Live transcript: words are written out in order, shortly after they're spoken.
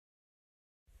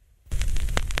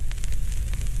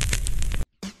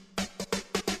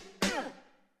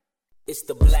It's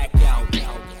the blackout.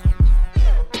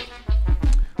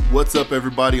 What's up,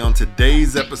 everybody? On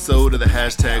today's episode of the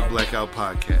Hashtag Blackout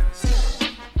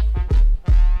Podcast,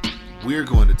 we're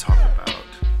going to talk about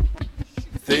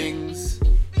things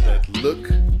that look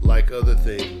like other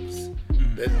things,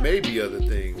 that may be other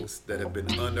things that have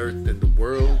been unearthed in the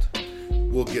world.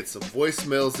 We'll get some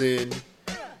voicemails in,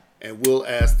 and we'll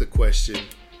ask the question,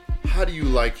 how do you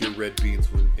like your red beans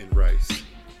in rice?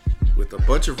 With a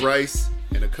bunch of rice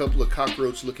and a couple of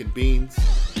cockroach-looking beans,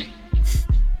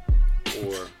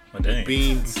 or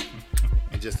beans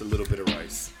and just a little bit of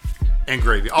rice and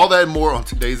gravy. All that and more on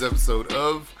today's episode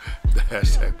of the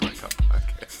Hashtag Blackout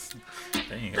Podcast.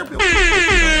 Dang,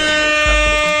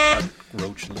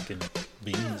 cockroach-looking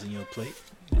beans in your plate.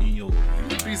 You'd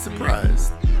be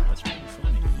surprised. That's pretty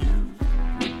funny. You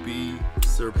would be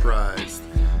surprised.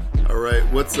 All right,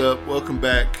 what's up? Welcome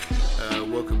back.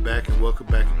 Welcome back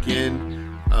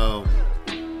again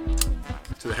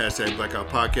to the Hashtag Blackout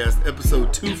Podcast,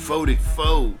 episode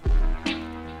 244.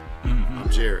 I'm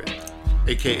Jared,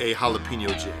 a.k.a.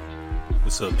 Jalapeno J.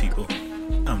 What's up, people?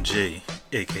 I'm Jay,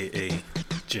 a.k.a.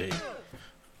 Jay.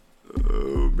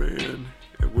 Oh, man.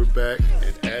 And we're back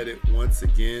and at it once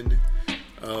again.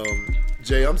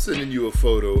 Jay, I'm sending you a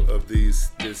photo of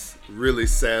this really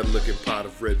sad-looking pot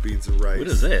of red beans and rice. What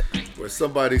is that? Where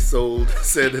somebody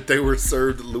said that they were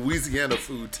served Louisiana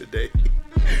food today,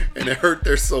 and it hurt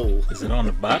their soul. Is it on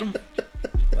the bottom?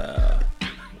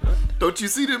 Don't you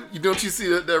see them? Don't you see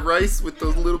that rice with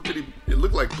those little bitty? It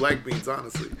looked like black beans,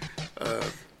 honestly. But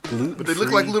they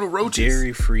look like little roaches.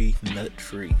 Dairy-free,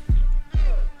 nut-free.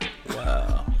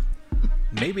 Wow.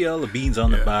 Maybe all the beans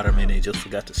on the bottom and they just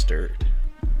forgot to stir it.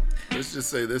 Let's just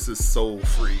say this is soul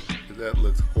free. That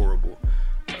looks horrible.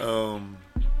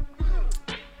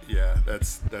 Yeah,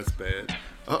 that's bad.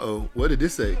 What did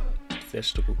this say?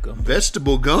 Vegetable gumbo.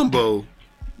 Vegetable gumbo.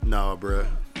 Nah, bruh.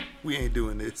 We ain't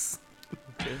doing this.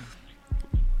 Okay.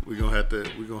 We're gonna have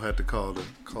to call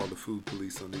the food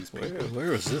police on these people.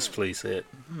 Where is this place at?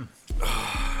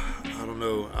 I don't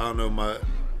know.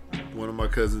 One of my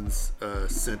cousins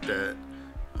sent that.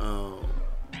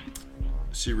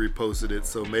 She reposted it,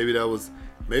 so maybe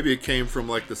it came from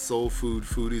like the Soul Food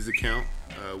Foodies account,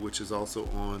 which is also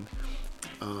on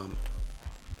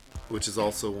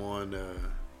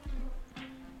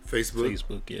Facebook.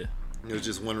 Facebook, yeah. It was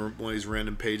just one of these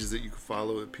random pages that you can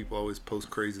follow. People always post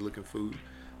crazy looking food.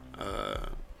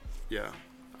 Yeah,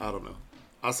 I don't know.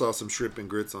 I saw some shrimp and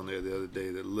grits on there the other day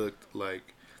that looked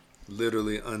like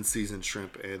literally unseasoned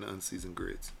shrimp and unseasoned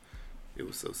grits. It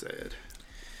was so sad.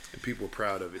 And people were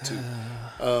proud of it too.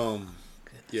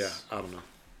 Yeah, I don't know.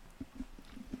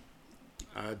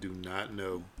 I do not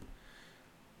know.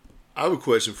 I have a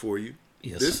question for you.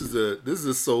 Yes. This is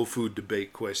a soul food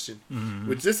debate question. Mm-hmm.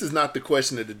 Which this is not the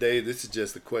question of the day. This is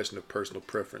just a question of personal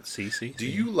preference. See. Do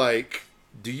you like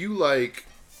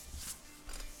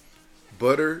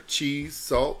butter, cheese,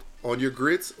 salt on your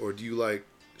grits, or do you like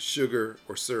sugar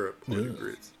or syrup on your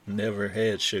grits? Never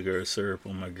had sugar or syrup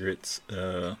on my grits.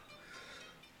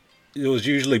 It was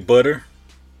usually butter.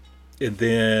 And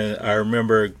then I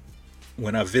remember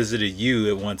when I visited you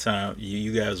at one time,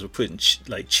 you guys were putting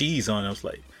like cheese on it. I was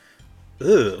like,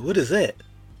 ugh, what is that?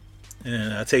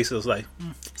 And I tasted it, I was like,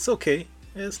 it's okay.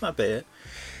 Yeah, it's not bad.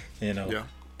 Yeah.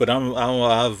 But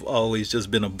I've always just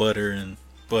been a butter and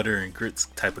grits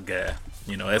type of guy.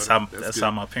 That's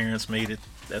how my parents made it.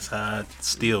 That's how I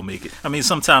still make it. I mean,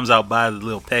 sometimes I'll buy the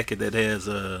little packet that has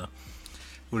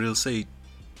what it'll say,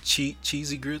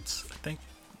 cheesy grits, I think.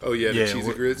 Oh yeah, the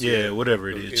cheesy grits. Yeah, whatever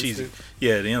it is, cheesy.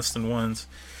 Yeah, the instant ones.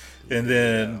 And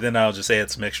then I'll just add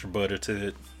some extra butter to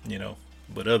it,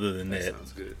 But other than that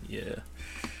sounds good. Yeah.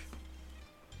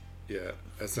 Yeah,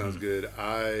 that sounds good.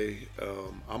 I'm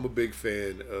a big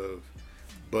fan of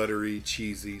buttery,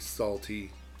 cheesy, salty,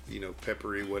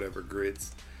 peppery, whatever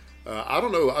grits. I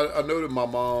don't know. I know that my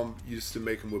mom used to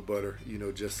make them with butter,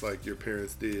 just like your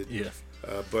parents did. Yeah.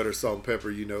 Butter, salt, and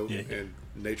pepper, Yeah. and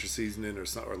nature seasoning or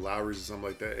Lowry's or something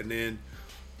like that. And then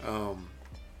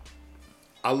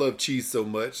I love cheese so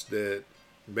much that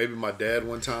maybe my dad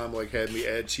one time had me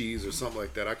add cheese or something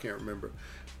like that. I can't remember.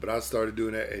 But I started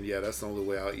doing that, and that's the only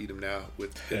way I'll eat them now.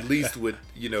 With at least with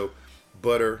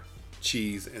butter,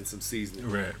 cheese, and some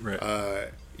seasoning. Right.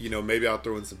 Maybe I'll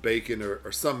throw in some bacon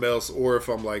or something else. Or if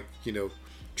I'm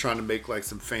trying to make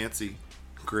some fancy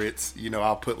grits,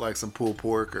 I'll put some pulled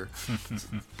pork or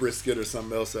brisket or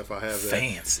something else if I have that.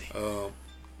 Fancy.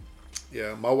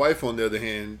 Yeah, my wife on the other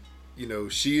hand,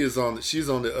 she's on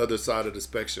the other side of the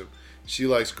spectrum. She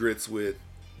likes grits with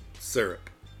syrup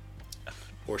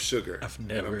or sugar. I've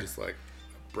never. And I'm just like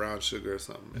brown sugar or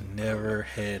something. Never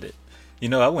had it. You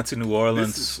know, I went to New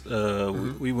Orleans.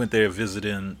 We went there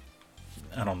visiting,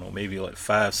 I don't know, maybe like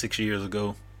 5-6 years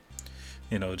ago.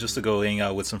 You know, just to go hang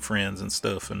out with some friends and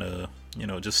stuff, and you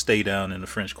know, just stay down in the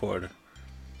French Quarter.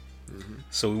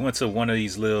 So we went to one of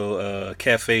these little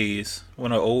cafes.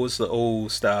 It's the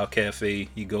old style cafe.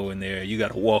 You go in there, you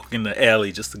got to walk in the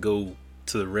alley just to go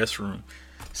to the restroom,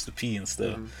 just to pee and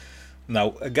stuff.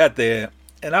 Now I got there,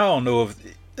 and I don't know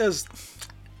if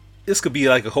this could be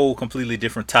like a whole completely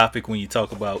different topic when you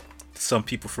talk about some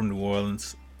people from New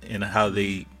Orleans and how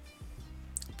they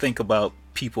think about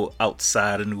people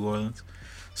outside of New Orleans.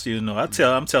 So, you know, I'm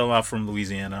telling him I'm from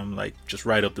Louisiana. I'm like just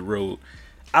right up the road.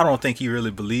 I don't think he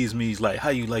really believes me. He's like, how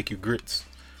you like your grits?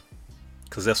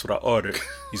 Because that's what I ordered.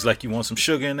 He's like, you want some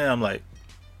sugar in there? I'm like,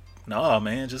 no,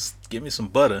 man, just give me some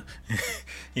butter.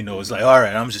 You know, it's like, all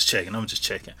right, I'm just checking. I'm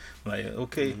like,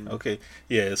 okay.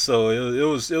 Yeah, so it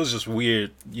was just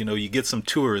weird. You know, you get some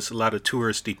tourists. A lot of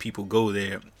touristy people go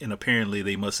there, and apparently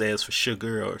they must ask for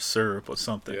sugar or syrup or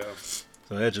something. Yeah.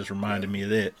 So that just reminded me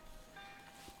of that.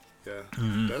 Yeah,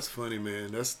 that's funny,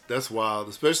 man. That's wild,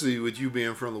 especially with you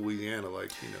being from Louisiana, like,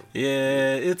 you know.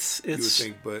 Yeah, it's you would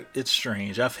think, but it's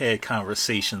strange. I've had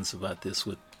conversations about this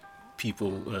with people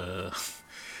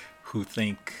who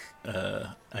think,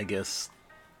 I guess,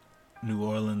 New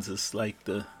Orleans is like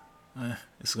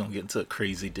it's gonna get into a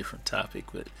crazy different topic,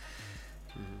 but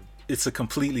it's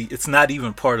not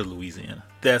even part of Louisiana.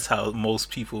 That's how a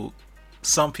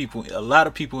lot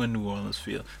of people in New Orleans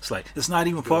feel. It's like, it's not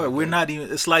even part. We're not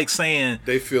even. It's like saying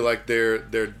they feel like they're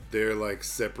like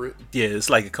separate. Yeah, it's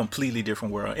like a completely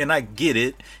different world. And I get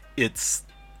it. There's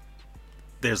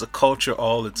a culture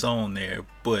all its own there,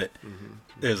 but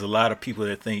there's a lot of people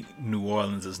that think New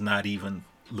Orleans is not even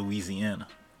Louisiana.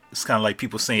 It's kind of like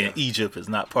people saying Egypt is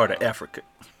not part of Africa.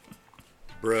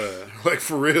 Bruh, like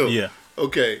for real. Yeah.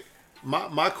 Okay,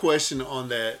 my question on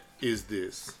that is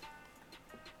this.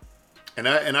 And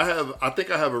I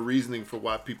think I have a reasoning for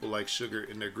why people like sugar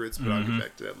in their grits, but I'll get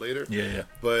back to that later. Yeah.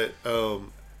 But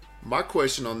my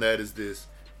question on that is this: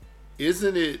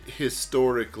 isn't it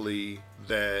historically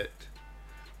that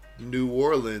New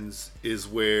Orleans is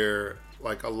where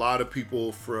like a lot of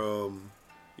people from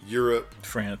Europe,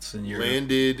 France, and Europe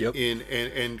landed in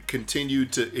and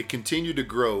continued to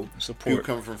grow? People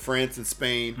come from France and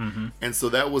Spain, and so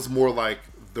that was more like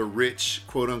the rich,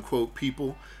 quote unquote,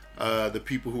 people. The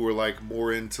people who were like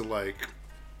more into like,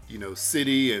 you know,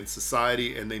 city and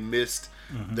society, and they missed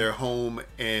their home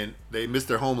and they missed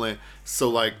their homeland. So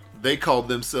like they called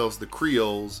themselves the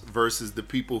Creoles versus the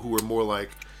people who were more like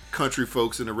country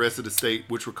folks in the rest of the state,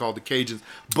 which were called the Cajuns.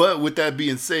 But with that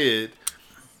being said,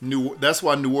 that's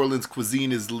why New Orleans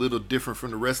cuisine is a little different from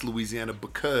the rest of Louisiana,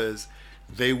 because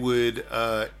they would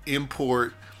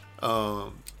import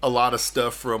a lot of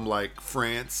stuff from like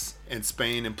France and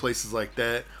Spain and places like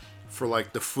that for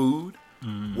like the food,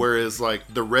 whereas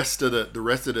like the rest of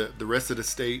the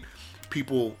state,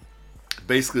 people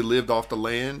basically lived off the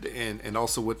land and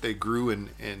also what they grew and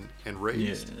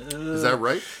raised. Is that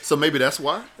right? So maybe that's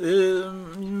why.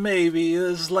 Maybe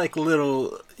it's like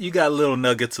you got little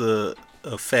nuggets of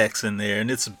facts in there,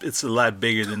 and it's a lot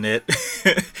bigger than that.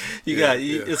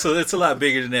 It's a lot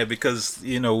bigger than that, because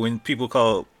you know when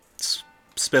people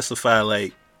specify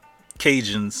like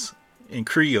Cajuns in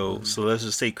Creole, so let's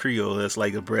just say Creole, that's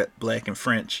like a black and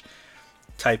French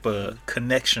type of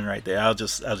connection right there. I'll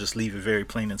just leave it very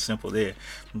plain and simple there.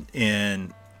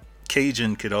 And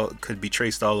Cajun could be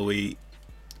traced all the way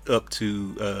up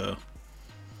to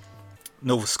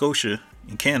Nova Scotia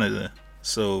in Canada.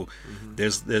 So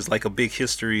there's like a big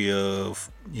history of,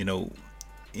 you know,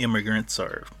 immigrants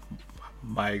or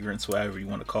migrants, whatever you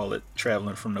want to call it,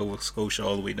 traveling from Nova Scotia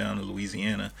all the way down to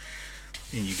Louisiana.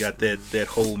 And you got that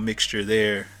whole mixture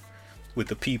there with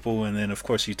the people, and then of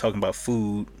course you're talking about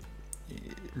food.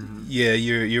 Yeah,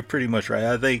 you're pretty much right.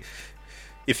 I think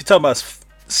if you're talking about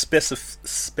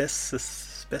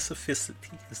specificity, that's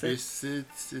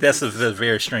a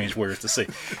very strange word to say.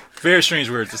 Very strange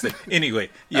word to say. Anyway,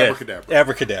 yeah,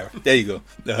 abracadabra. There you go.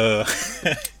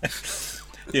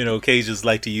 You know, Cajuns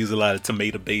like to use a lot of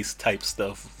tomato-based type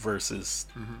stuff versus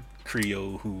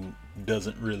Creole, who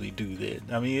doesn't really do that.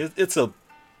 I mean,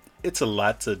 it's a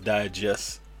lot to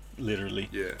digest, literally.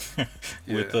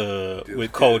 With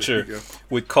culture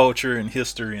and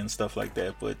history and stuff like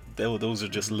that. But those are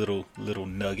just little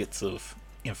nuggets of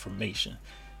information.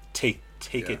 Take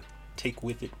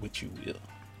with it what you will.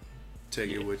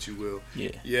 Take it what you will.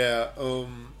 Yeah,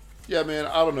 man.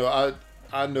 I don't know.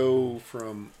 I know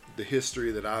from the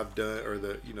history that I've done, or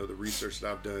the research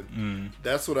that I've done.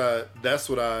 That's what I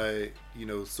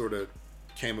sort of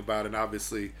came about. And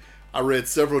obviously I read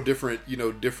several different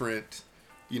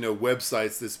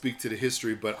websites that speak to the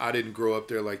history, but I didn't grow up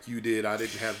there like you did. I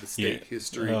didn't have the state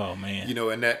history. Oh man.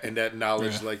 And that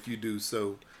knowledge like you do.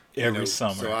 So every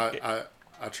summer. So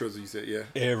I trust what you said. Yeah.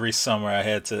 Every summer I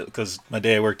had to, because my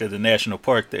dad worked at the national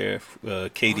park there,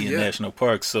 Cadian National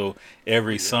Park. So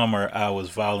every summer I was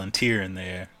volunteering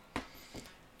there,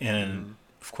 and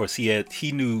of course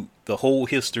he knew the whole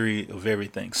history of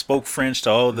everything. Spoke French to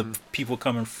all the people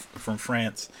coming from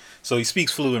France. So he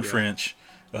speaks fluent French.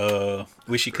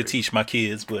 Wish he could teach my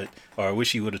kids, or I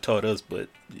wish he would have taught us, but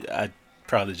I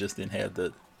probably just didn't have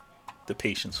the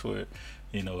patience for it,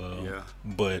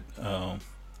 But I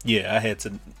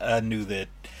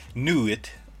knew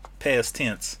it, past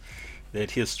tense,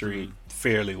 that history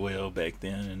fairly well back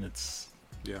then, and it's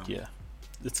a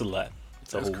lot.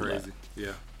 It's a whole crazy.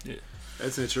 Lot. Yeah.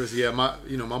 That's interesting. Yeah, my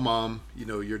mom,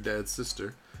 your dad's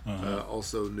sister,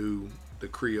 also knew the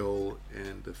Creole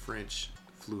and the French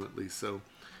fluently. So,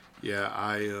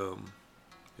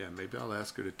 maybe I'll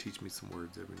ask her to teach me some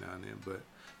words every now and then, but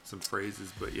some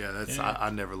phrases. But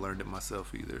I never learned it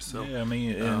myself either. So I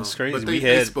mean, and it's crazy. But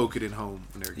they spoke it in home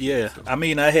when they were kids, so. I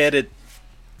mean, I had it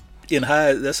in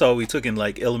high. That's all we took in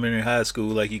like elementary, high school.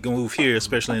 Like you can move here,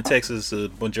 especially in Texas, a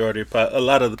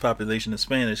lot of the population is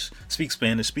speak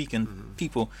Spanish speaking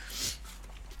people.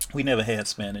 We never had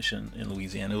Spanish in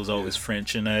Louisiana. It was always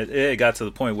French, and it got to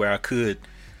the point where I could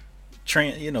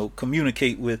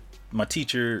communicate with my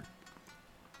teacher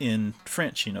in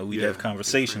French. We'd have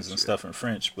conversations and stuff in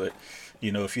French, but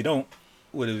if you don't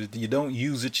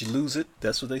use it, you lose it.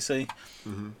 That's what they say.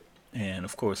 And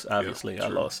of course, obviously, I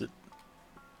lost it.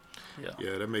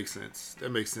 Yeah, that makes sense.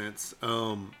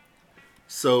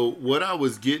 So what I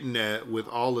was getting at with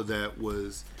all of that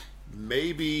was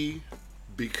maybe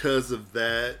because of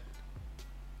that,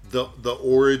 the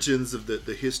origins of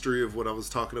the history of what I was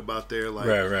talking about there, like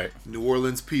right. New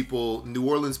Orleans people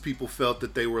felt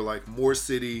that they were like more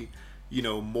city,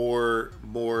 more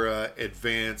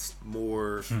advanced,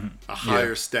 more a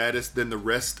higher status than the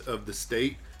rest of the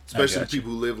state, especially the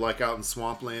people who live like out in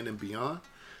swampland and beyond.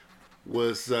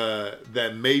 Was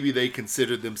that maybe they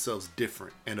considered themselves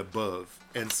different and above,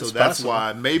 and so that's possible.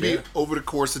 Why maybe over the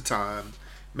course of time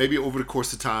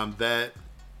that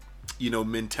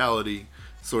mentality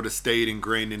sort of stayed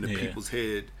ingrained into people's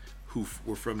head who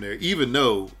were from there. Even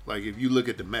though, like, if you look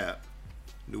at the map,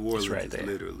 New Orleans is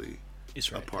literally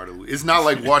a part of it. It's not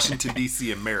like Washington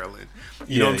D.C. and Maryland.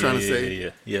 You know what I'm trying to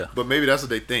say? Yeah. But maybe that's what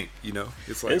they think.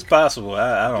 It's like it's possible.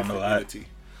 I don't know. I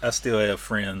still have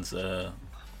friends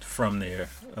from there.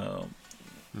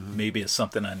 Maybe it's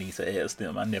something I need to ask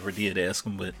them. I never did ask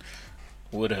them, but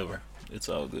whatever. It's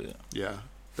all good. Yeah,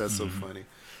 that's so funny.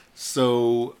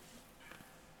 So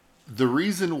the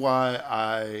reason why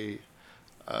I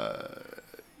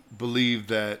believe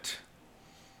that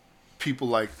people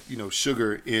like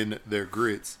sugar in their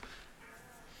grits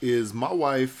is my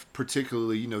wife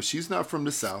particularly. She's not from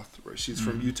the South, right? She's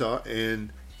from Utah,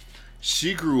 and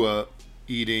she grew up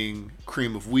eating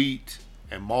cream of wheat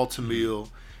and malted meal.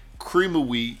 Cream of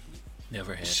wheat.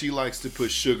 Never had. She likes to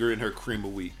put sugar in her cream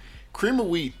of wheat. Cream of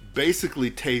wheat basically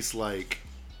tastes like,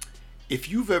 if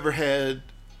you've ever had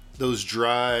those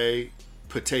dry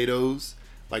potatoes,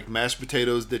 like mashed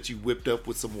potatoes that you whipped up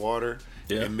with some water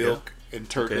and milk and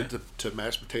turned into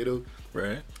mashed potatoes.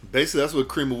 Right. Basically, that's what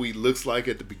cream of wheat looks like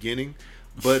at the beginning.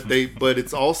 But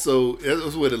it's also,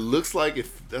 that's what it looks like,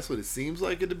 if that's what it seems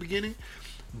like at the beginning.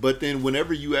 But then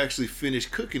whenever you actually finish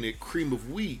cooking it, cream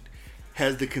of wheat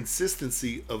has the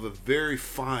consistency of a very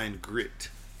fine grit.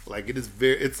 Like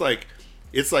it's like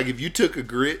if you took a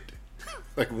grit,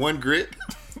 like one grit,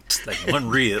 it's like one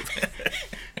rib,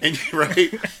 and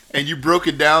you broke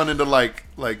it down into like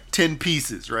 10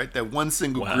 pieces, right? That one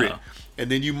single grit, and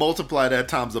then you multiply that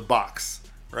times a box,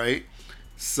 right?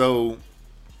 So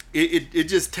it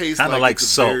just tastes kind of like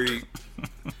salt.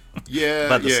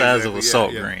 About the size of a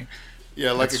salt grain.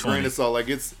 Yeah, like a grain of salt. Like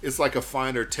it's like a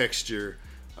finer texture.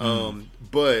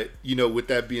 But with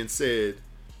that being said,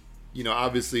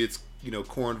 obviously it's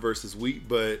corn versus wheat,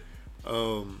 but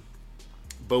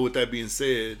with that being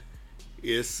said,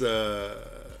 it's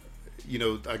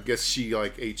I guess she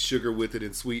like ate sugar with it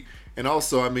and sweet. And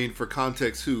also, I mean, for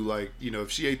context,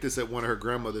 if she ate this at one of her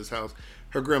grandmother's house,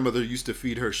 her grandmother used to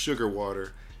feed her sugar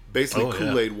water, basically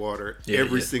Kool-Aid water,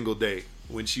 every single day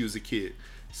when she was a kid.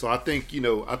 So I think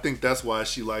that's why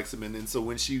she likes them. And then so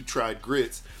when she tried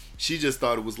grits, she just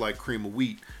thought it was like cream of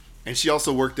wheat. And she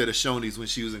also worked at a Shoney's when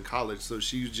she was in college. So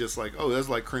she was just like, oh, that's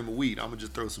like cream of wheat. I'm going to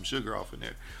just throw some sugar off in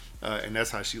there. And that's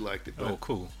how she liked it. But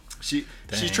cool. She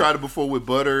tried it before with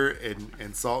butter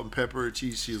and salt and pepper and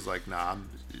cheese. She was like, nah.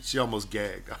 She almost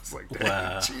gagged. I was like,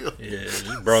 wow. Chill. Yeah,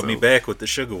 it brought me back with the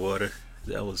sugar water.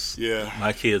 That was Yeah.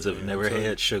 My kids have never so-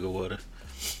 had sugar water.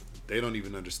 They don't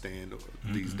even understand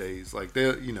these days. Like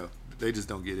they just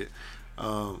don't get it.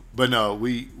 But no,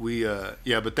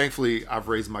 but thankfully I've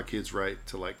raised my kids right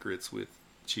to like grits with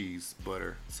cheese,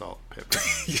 butter, salt, pepper.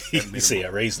 You see, I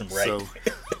raised them right. So,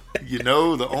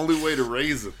 the only way to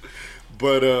raise them.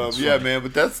 But man,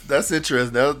 but that's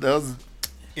interesting. That was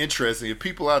interesting. If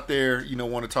people out there,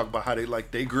 want to talk about how they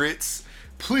like their grits,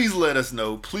 please let us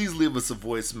know. Please leave us a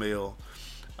voicemail.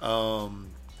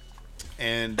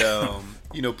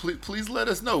 Please let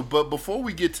us know. But before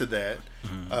we get to that,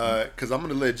 because I'm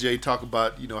going to let Jay talk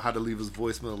about, how to leave us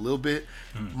voicemail a little bit.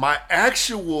 My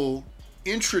actual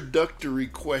introductory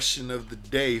question of the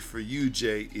day for you,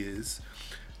 Jay, is: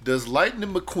 does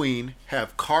Lightning McQueen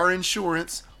have car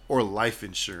insurance or life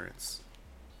insurance?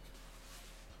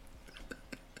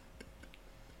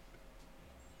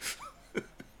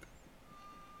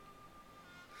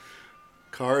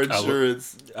 Car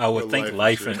insurance. I would think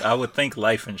I would think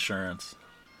life insurance.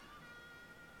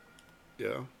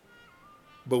 Yeah.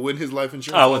 But wouldn't his life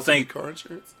insurance I would also think be car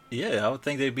insurance? Yeah, I would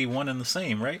think they'd be one and the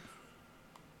same, right?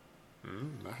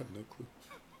 I have no clue.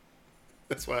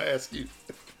 That's why I asked you.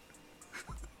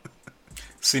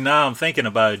 See, now I'm thinking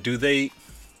about it. Do they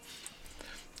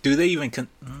even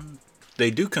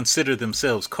they do consider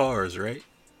themselves cars, right?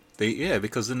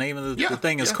 Because the name of the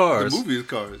thing is Cars. The movie is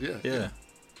Cars, yeah. Yeah.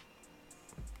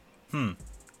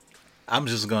 I'm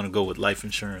just gonna go with life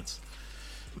insurance.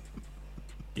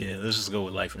 Yeah, let's just go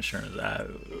with life insurance.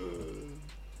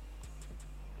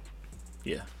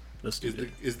 Yeah, let's do that.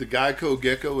 Is the Geico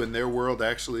Gecko in their world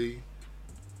actually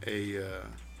a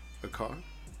car,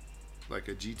 like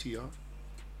a GTR or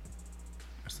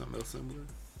something else similar?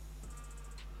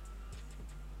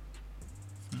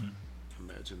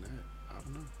 Imagine that.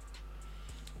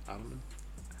 I don't know.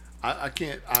 I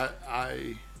can't.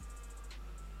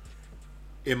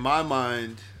 In my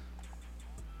mind,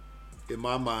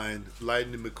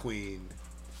 Lightning McQueen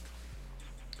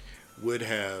would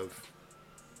have.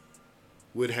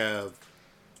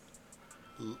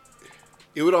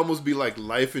 It would almost be like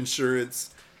life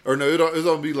insurance, or no, it would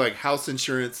almost be like house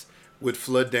insurance with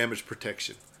flood damage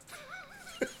protection.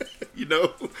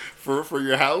 For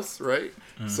your house, right?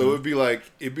 Mm-hmm. So it'd be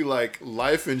like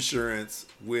life insurance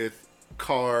with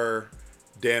car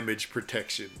damage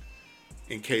protection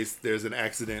in case there's an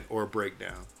accident or a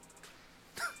breakdown.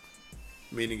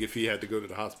 Meaning if he had to go to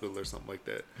the hospital or something like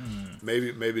that.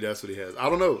 Maybe that's what he has. I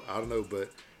don't know, but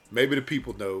maybe the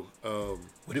people know.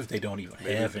 What if they don't even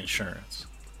have insurance?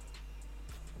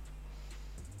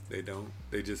 They don't.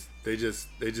 They just exist.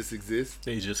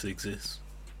 They just exist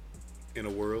in a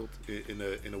world in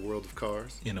a world of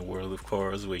cars. In a world of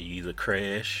cars where you either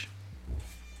crash,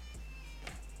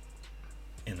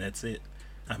 and that's it.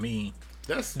 I mean,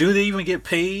 do they even get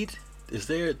paid? Did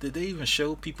they even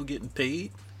show people getting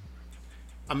paid?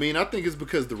 I mean, I think it's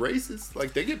because the races,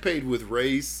 like they get paid with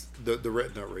race, not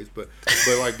race, but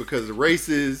like because the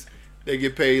races, they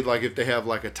get paid like if they have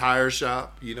like a tire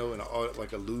shop, and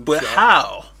like a lube shop. But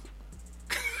how?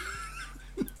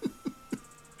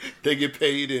 They get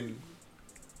paid in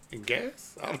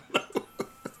gas? I don't know.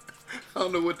 I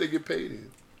don't know what they get paid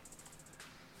in.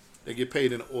 They get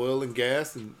paid in oil and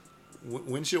gas and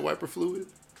windshield wiper fluid,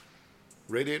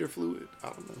 radiator fluid. I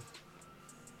don't know.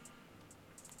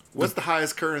 What's the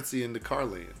highest currency in the car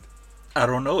land? I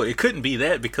don't know. It couldn't be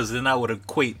that, because then I would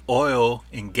equate oil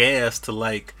and gas to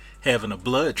like having a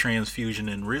blood transfusion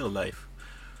in real life.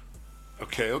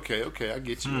 Okay. I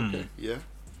get you. Okay, yeah.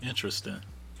 Interesting.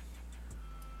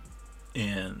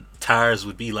 And tires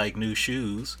would be like new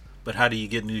shoes, but how do you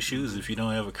get new shoes if you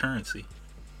don't have a currency?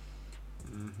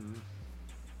 Mm-hmm.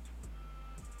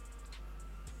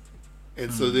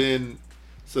 And so then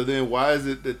why is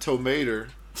it that Tomater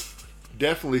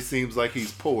definitely seems like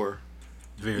he's poor?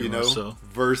 Very much so.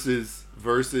 Versus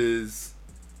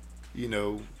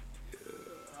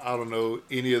I don't know,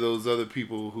 any of those other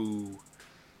people who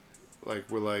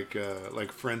were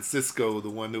like Francisco, the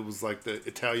one that was like the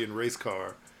Italian race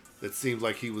car that seemed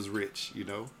like he was rich,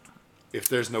 if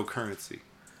there's no currency.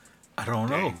 I don't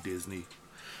know. Disney.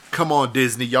 Come on,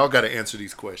 Disney. Y'all got to answer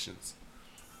these questions.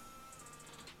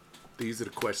 These are the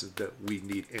questions that we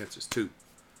need answers to.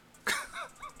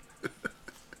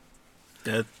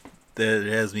 That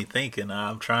has me thinking.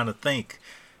 I'm trying to think.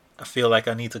 I feel like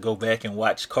I need to go back and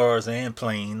watch Cars and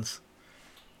Planes.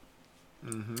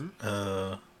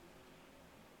 Mm-hmm.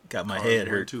 Got my head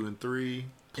hurt. 1, 2, and 3.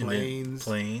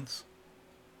 Planes.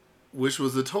 Which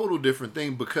was a total different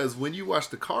thing, because when you watch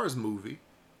the Cars movie,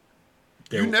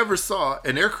 you never saw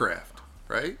an aircraft,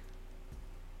 right?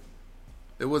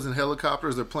 There wasn't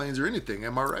helicopters or planes or anything.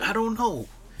 Am I right? I don't know.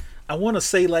 I want to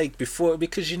say like before,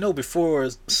 because before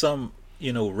some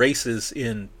races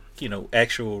in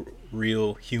actual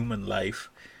real human life,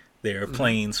 there are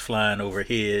planes flying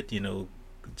overhead,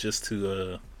 just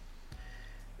to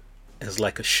as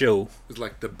like a show. It's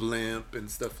like the blimp and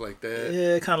stuff like that.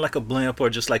 Yeah, kind of like a blimp or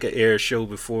just like an air show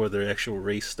before the actual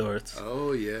race starts.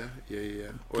 Oh yeah.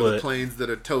 Or the planes that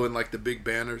are towing like the big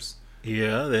banners.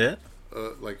 Yeah, that.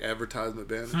 Like advertisement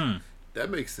banners. That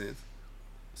makes sense.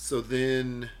 So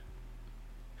then,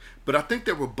 but I think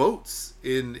there were boats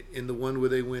in the one where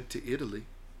they went to Italy.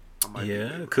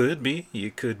 It could be.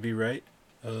 You could be right.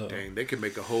 Dang, they could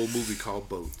make a whole movie called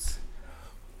Boats.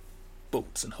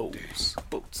 Boats and holes. Dang.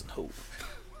 Boats and holes.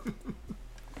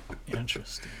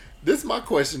 Interesting. This is my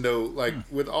question though. Like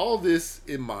with all this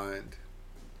in mind,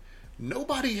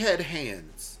 nobody had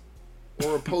hands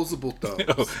or opposable thumbs.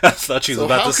 I thought you was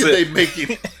about to say. How could they make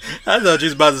it? I thought you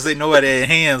was about to say nobody had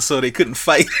hands, so they couldn't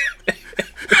fight.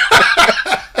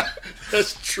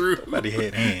 That's true. Nobody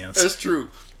had hands. That's true.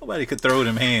 Nobody could throw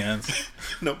them hands.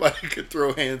 Nobody could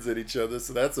throw hands at each other,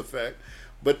 so that's a fact.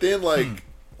 But then,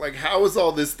 like, how is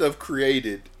all this stuff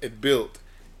created and built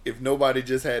if nobody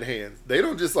just had hands? They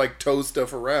don't just like tow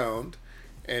stuff around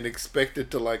and expect it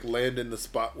to like land in the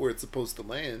spot where it's supposed to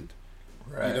land.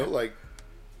 Right.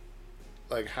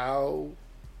 Like how?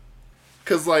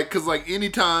 Cause like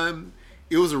anytime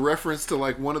it was a reference to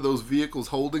like one of those vehicles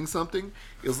holding something,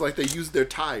 it was like they used their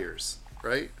tires,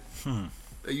 right?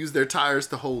 They use their tires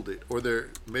to hold it, or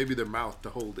maybe their mouth to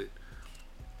hold it.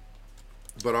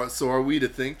 But so are we to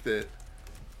think that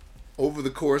over the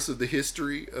course of the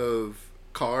history of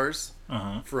cars,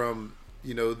 from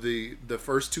the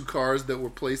first two cars that were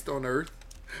placed on Earth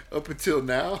up until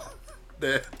now,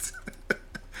 that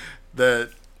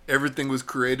everything was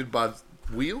created by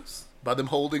wheels, by them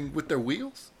holding with their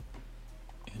wheels?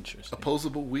 Interesting.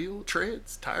 Opposable wheel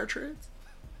treads, tire treads.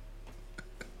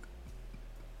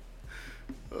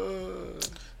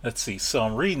 Let's see. So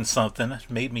I'm reading something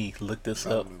that made me look this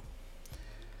up.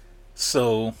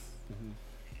 So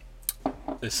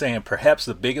they're saying perhaps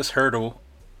the biggest hurdle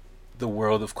the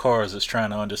world of cars is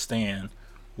trying to understand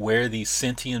where these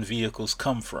sentient vehicles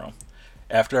come from.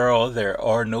 After all, there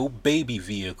are no baby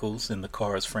vehicles in the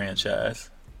Cars franchise.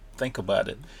 Think about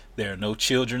it. There are no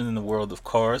children in the world of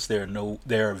cars. There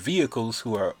are vehicles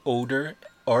who are older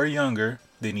or younger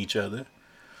than each other.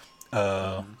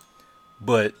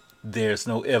 But there's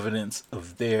no evidence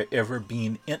of there ever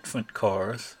being infant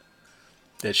cars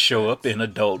that show up in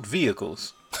adult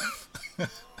vehicles.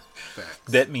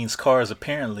 That means cars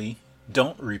apparently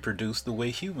don't reproduce the way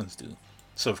humans do.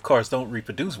 So if cars don't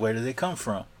reproduce, where do they come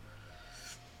from?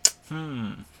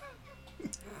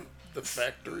 The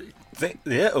factory.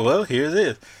 Well, here it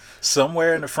is.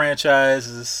 Somewhere in the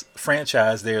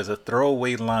franchise, there's a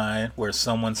throwaway line where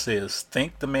someone says,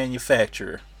 "Thank the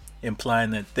manufacturer,"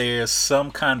 implying that there's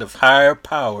some kind of higher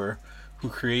power who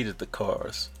created the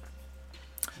cars.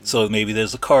 So maybe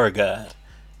there's a car god.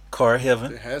 Car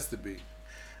heaven. There has to be.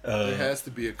 There has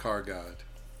to be a car god.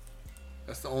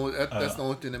 That's the only. That's the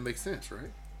only thing that makes sense,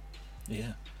 right?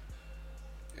 Yeah.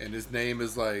 And his name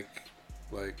is like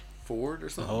Ford or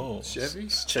something. Oh, Chevy.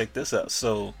 Check this out.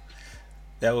 So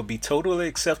that would be totally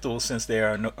acceptable since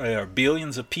there are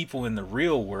billions of people in the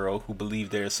real world who believe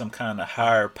there is some kind of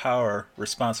higher power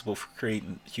responsible for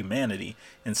creating humanity.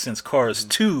 And since Cars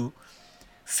 2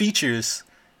 features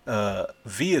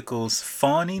vehicles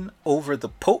fawning over the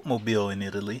Pope Mobile in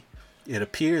Italy, it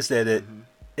appears that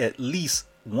at least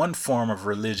one form of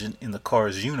religion in the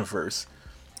Cars universe.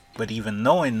 But even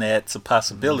knowing that's a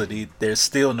possibility, there's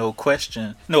still no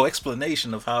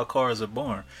explanation of how cars are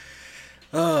born.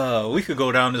 We could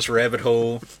go down this rabbit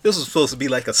hole. This was supposed to be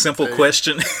like a simple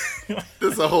question. This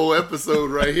is a whole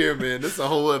episode right here, man. This is a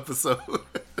whole episode.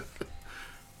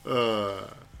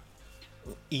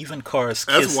 Even cars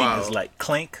kissing is like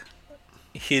clink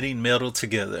hitting metal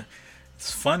together.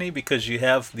 It's funny because you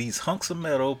have these hunks of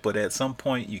metal, but at some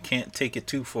point you can't take it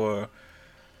too far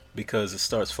because it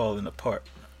starts falling apart.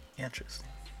 Interesting.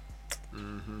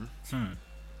 I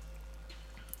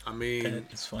mean,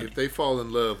 if they fall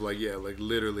in love, like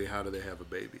literally, how do they have a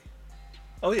baby?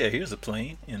 Oh yeah, here's a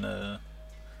plane in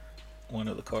one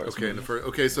of the cars.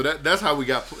 Okay, so that's how we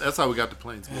got the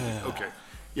planes moving. Okay,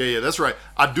 yeah, that's right.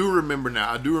 I do remember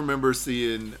now. I do remember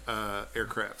seeing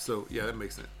aircraft. So yeah, that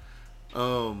makes sense.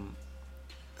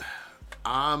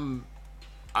 I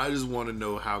just want to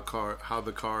know how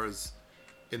the cars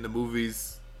in the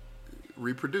movies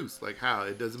reproduce. Like how?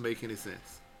 It doesn't make any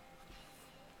sense.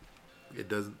 It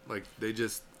doesn't, like, they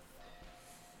just,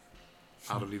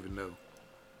 I don't even know.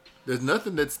 There's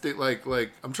nothing that's like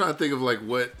I'm trying to think of like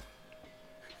what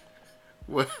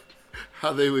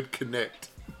how they would connect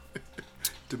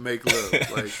to make love,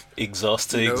 like exhaust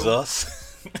to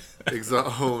exhaust.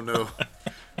 Oh no.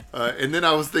 And then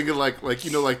I was thinking like like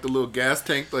the little gas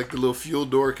tank, like the little fuel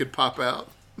door could pop out.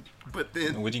 But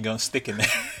then what you gonna stick in there?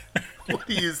 What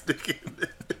are you sticking in there?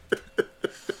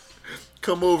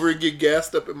 Come over and get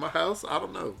gassed up at my house? I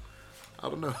don't know.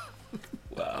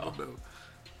 Wow. I don't know.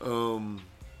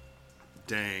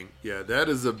 Dang. Yeah, that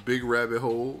is a big rabbit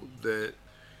hole that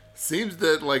seems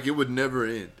that like it would never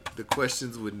end. The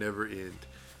questions would never end.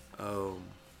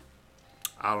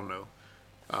 I don't know.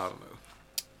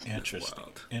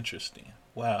 Interesting.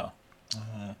 Wow.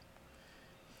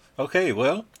 Okay,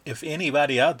 well, if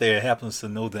anybody out there happens to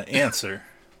know the answer,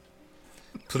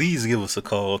 please give us a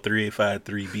call,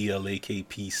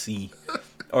 385-3BLAKPC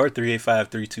or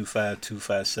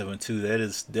 385-325-2572. That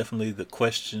is definitely the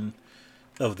question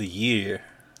of the year.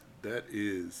 That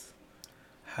is.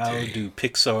 How do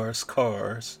Pixar's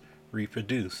cars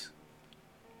reproduce?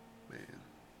 Man.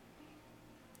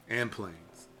 And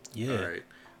planes. Yeah. All right.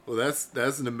 Well,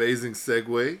 that's an amazing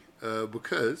segue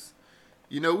because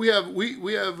we have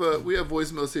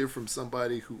voicemails here from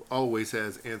somebody who always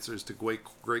has answers to great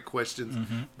questions,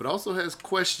 but also has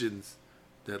questions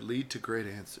that lead to great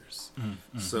answers.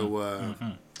 So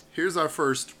here's our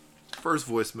first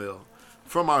voicemail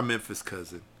from our Memphis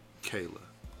cousin, Kayla.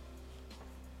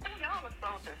 Y'all are so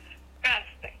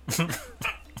disgusting.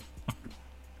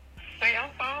 Cell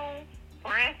phones,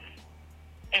 breasts,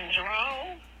 and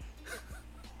drones.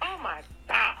 Oh my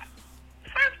God.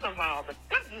 First of all, the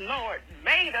good Lord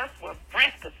made us with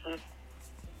breastises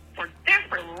for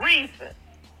different reasons.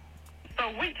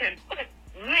 So we can put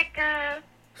liquor,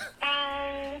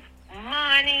 phones,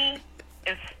 money,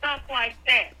 and stuff like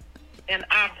that in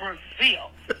our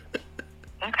Brazils.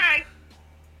 Okay?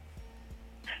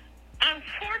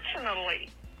 Unfortunately,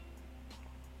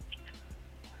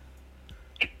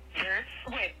 there's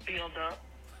sweat buildup,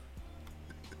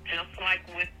 just like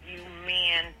with you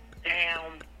men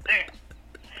down there.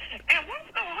 And what's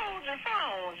gonna hold your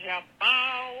phones? Your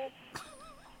balls?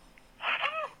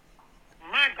 Oh,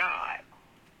 my God.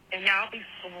 And y'all be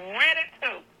sweaty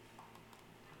too.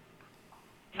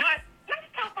 But let's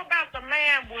talk about the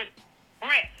man with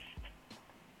breasts.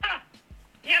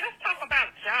 Yeah, let's talk about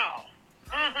y'all.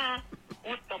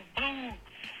 With the boobs.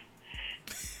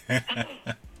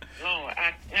 Lord,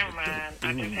 never mind.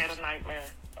 I just had a nightmare.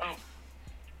 Oh.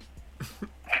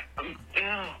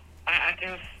 I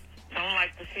just don't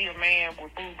like to see a man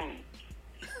with boo-boos.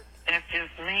 That's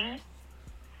just me.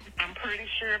 I'm pretty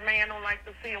sure a man don't like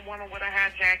to see a woman with a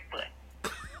hijacked butt.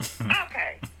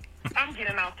 Okay. I'm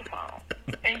getting off the phone.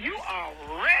 And you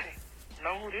already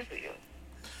know who this is.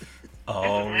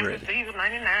 Already. This is Memphis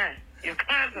 99, your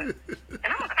cousin. And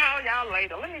I'm going to call y'all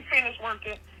later. Let me finish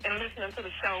working and listening to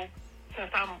the show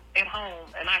since I'm at home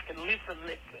and I can listen.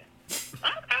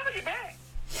 I'll call you back.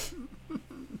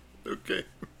 Okay.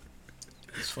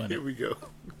 It's funny. Here we go.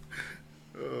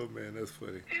 Oh, man, that's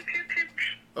funny.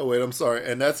 Oh, wait, I'm sorry.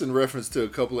 And that's in reference to a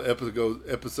couple of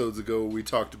episodes ago where we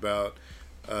talked about,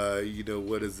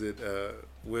 what is it?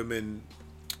 Women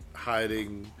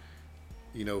hiding,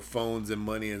 phones and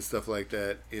money and stuff like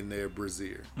that in their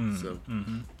brassiere. So,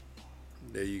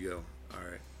 there you go. All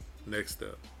right. Next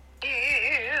up.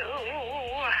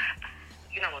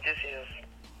 You know what this is?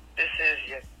 This is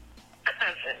your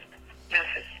cousin,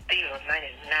 Memphis Steel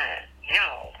 99.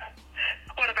 Y'all,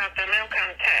 what about them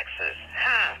income taxes?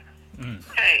 Huh?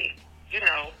 Hey, you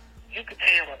could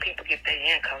tell when people get their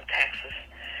income taxes,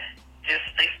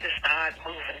 they just start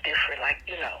moving different. Like,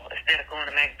 instead of going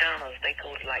to McDonald's, they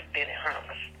go to like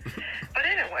Benihana's. But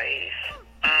anyways,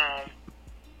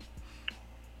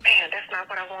 man, that's not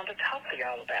what I wanted to talk to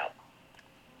y'all about.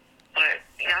 But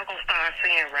y'all gonna start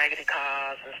seeing raggedy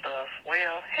cars and stuff.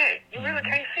 Well, heck, you really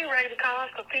can't see raggedy cars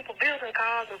because people building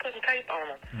cars and putting tape on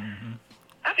them.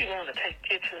 I be wanting to take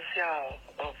pictures, y'all,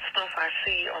 of stuff I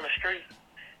see on the street,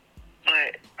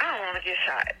 but I don't want to get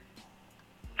shot.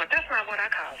 But that's not what I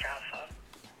called y'all for.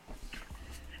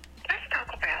 Let's talk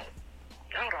about,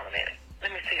 hold on a minute. Let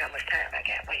me see how much time I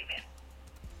got. Wait a minute.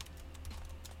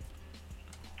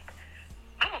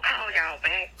 I'm going to call y'all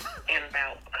back in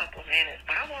about a couple of minutes,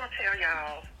 but I want to tell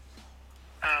y'all,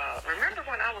 remember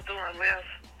when I was doing Lyft,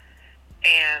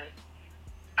 and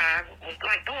I was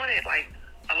like doing it like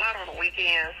a lot on the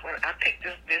weekends when I picked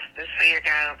this fare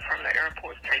guy up from the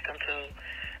airport to take him to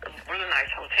a really nice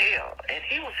hotel, and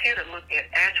he was here to look at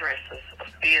addresses of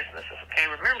businesses. Okay,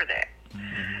 remember that?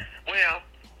 Well,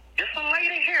 it's a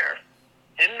lady here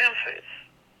in Memphis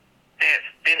that's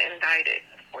been indicted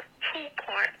for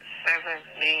 $2.7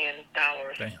 million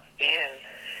in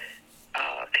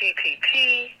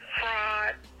PPP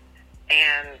fraud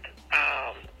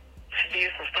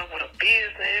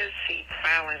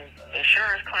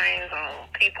insurance claims on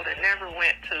people that never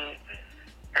went to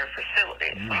her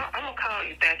facility. So I'm going to call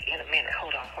you back in a minute.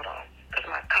 Hold on. Because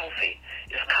my coffee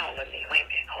is calling me. Wait a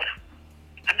minute. Hold on.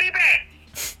 I'll be back.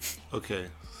 Okay.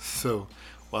 So,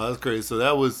 wow, that's crazy. So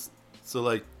that was,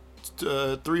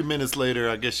 3 minutes later,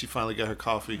 I guess she finally got her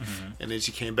coffee, and then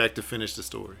she came back to finish the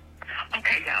story.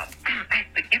 Okay, y'all.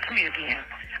 It's me again.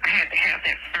 I had to have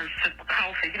that first sip of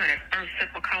coffee. You know, that first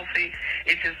sip of coffee,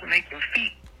 it just make your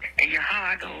feet and your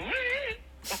heart go,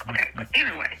 okay, but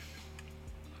anyway.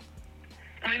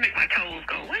 Let me make my toes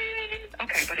go,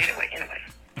 okay, but anyway.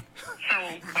 So,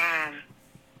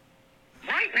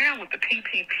 right now with the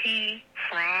PPP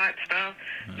fraud stuff,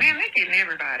 man, they're getting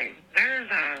everybody. There's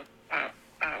a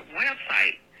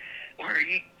website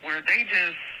where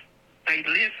they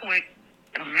list what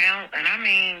amount, and I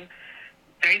mean,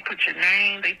 they put your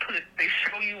name, they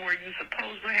show you where you're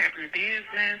supposed to have your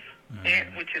business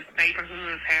at, which is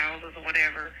neighborhoods, houses, or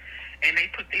whatever, and they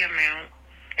put the amount.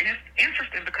 And it's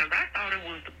interesting because I thought it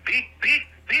was the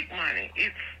big money.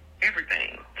 It's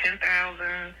everything,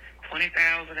 10,000,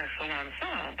 20,000, and so on and so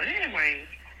on. But anyways,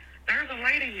 there's a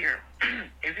lady here.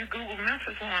 If you Google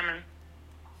Memphis woman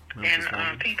and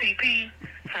PPP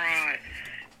fraud,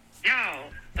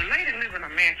 y'all, the lady lives in a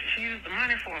mansion. She used the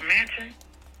money for a mansion.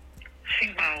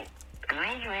 She bought a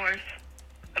Rolls Royce,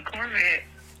 a Corvette.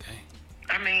 Dang.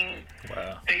 I mean,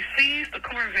 Wow. they seized the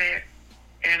Corvette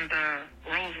and the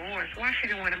Rolls Royce. Why she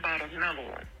didn't went and bought another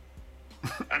one?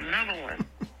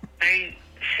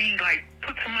 She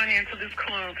put some money into this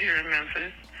club here in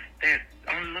Memphis that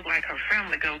only look like her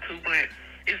family go to, but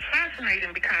it's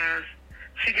fascinating because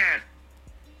she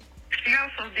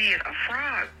also did a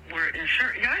fraud where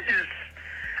insurance.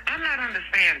 I'm not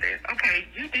understanding. Okay,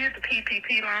 you did the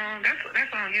PPP loan.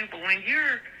 That's on you. But when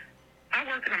I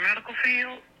work in the medical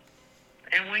field,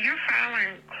 and when you're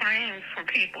filing claims for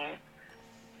people,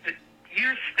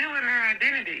 you're stealing their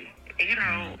identity, and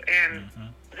I'm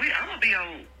going to be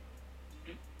old.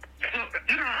 So,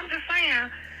 I'm just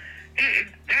saying,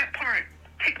 that part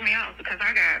ticked me off because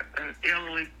I got an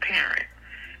elderly parent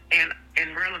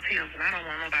and relatives, and I don't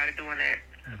want nobody doing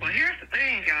that. Well, here's the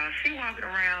thing, y'all. She walking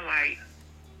around like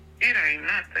it ain't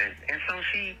nothing. And so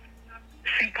she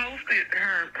posted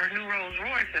her new Rolls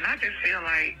Royce, and I just feel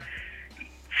like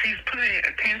she's putting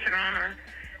attention on her,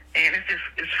 and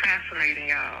it's fascinating,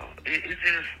 y'all.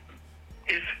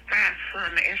 It's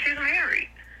fascinating. And she's married.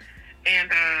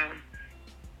 And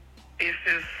it's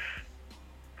just,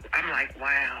 I'm like,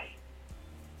 wow.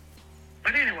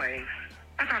 But anyways,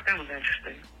 I thought that was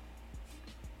interesting.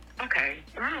 Okay,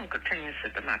 well, I'm going to continue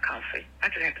sipping my coffee. I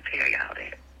just have to tell y'all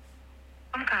that.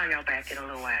 I'm going to call y'all back in a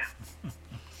little while.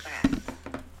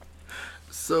 Bye.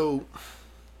 So,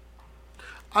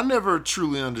 I never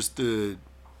truly understood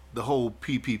the whole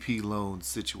PPP loan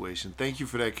situation. Thank you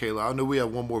for that, Kayla. I know we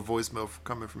have one more voicemail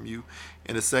coming from you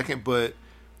in a second, but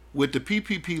with the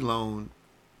PPP loan,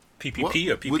 PPP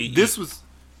or PPE? This was,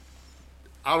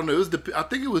 I don't know. I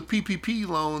think it was PPP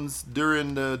loans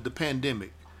during the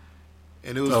pandemic,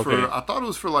 and it was I thought it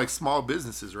was for like small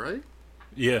businesses, right?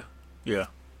 Yeah.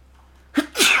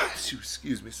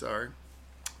 Excuse me, sorry.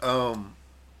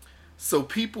 So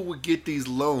people would get these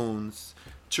loans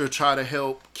to try to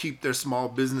help keep their small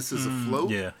businesses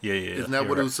afloat. Yeah. Isn't that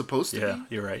what it was supposed to be? Yeah,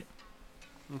 you're right.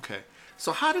 Okay.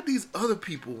 So how did these other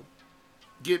people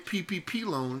get PPP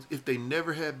loans if they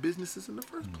never had businesses in the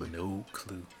first place? No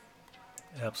clue.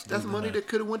 Absolutely. That's money not. that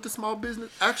could have went to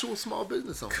actual small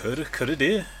business owners. Could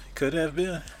have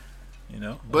been.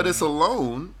 But it's a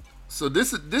loan. So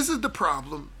this is the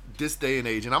problem this day and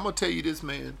age. And I'm gonna tell you this,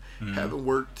 man.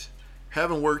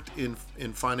 Haven't worked in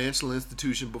financial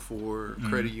institution before,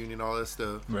 credit union, all that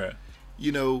stuff. Right.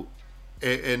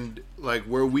 And like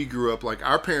where we grew up, like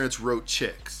our parents wrote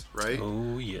checks, right?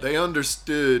 Oh yeah. They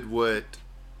understood what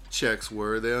checks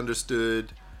were. They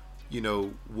understood,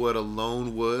 what a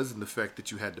loan was and the fact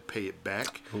that you had to pay it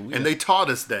back. Oh, yeah. And they taught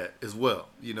us that as well.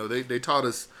 They taught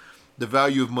us the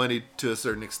value of money to a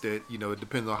certain extent. It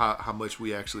depends on how much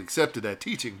we actually accepted that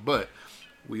teaching. But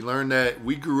we learned that.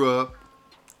 We grew up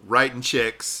writing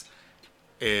checks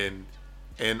and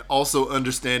also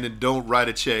understanding don't write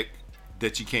a check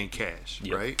that you can't cash,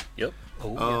 Yep. right? Yep.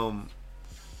 Oh,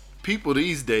 People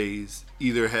these days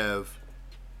either have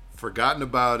forgotten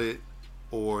about it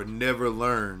or never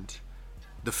learned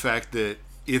the fact that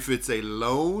if it's a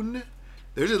loan,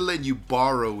 they're just letting you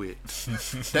borrow it.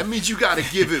 That means you got to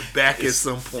give it back at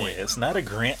some point. Yeah, it's not a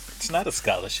grant. It's not a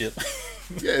scholarship.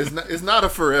 Yeah, it's not a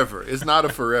forever. It's not a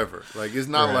forever. Like it's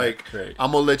not Right.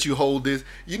 I'm gonna let you hold this.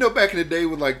 Back in the day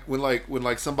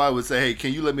when somebody would say, "Hey,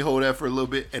 can you let me hold that for a little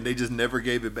bit?" and they just never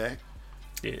gave it back.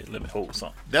 Yeah, let me hold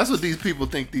something. That's what these people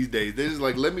think these days. They're just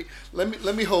like, let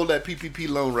me hold that PPP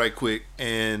loan right quick,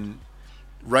 and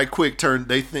right quick turn.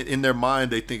 They think in their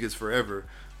mind they think it's forever,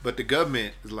 but the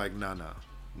government is like, nah,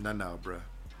 bruh.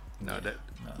 No, Yeah,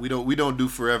 we don't do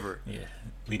forever. Yeah,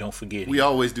 we don't forget. We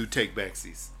always do take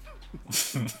backsies.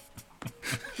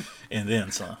 And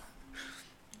then some.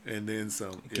 And then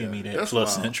some. Give me that That's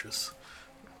plus wild. interest.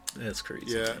 That's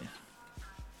crazy. Yeah. Man.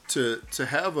 To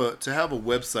have a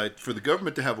website, for the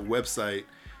government to have a website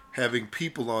having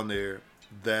people on there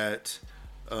that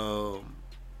may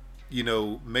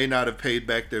not have paid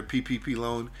back their PPP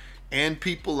loan, and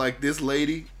people like this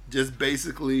lady just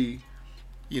basically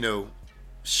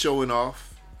showing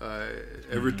off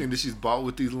everything that she's bought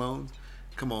with these loans.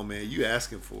 Come on, man, you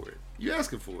asking for it.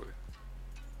 Asking for it.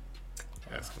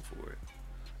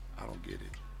 I don't get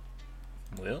it.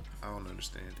 Well, I don't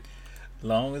understand it.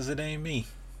 long as it ain't me.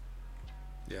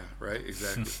 Yeah, right.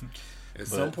 Exactly. At But,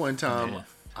 some point in time, yeah.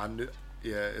 I knew.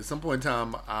 Yeah, at some point in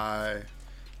time, I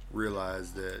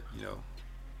realized that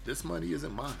this money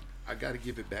isn't mine. I got to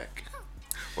give it back,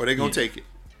 or they're gonna take it.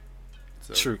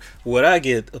 So, True. What I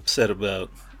get upset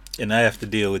about, and I have to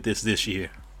deal with this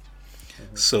year.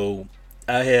 So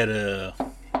I had and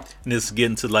this is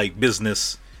getting to like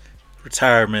business,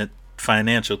 retirement,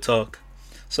 financial talk.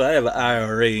 So I have an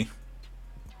IRA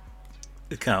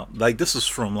account. Like this is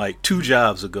from like 2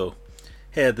 jobs ago.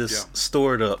 Had this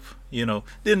stored up,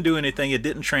 didn't do anything. It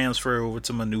didn't transfer over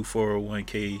to my new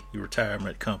 401k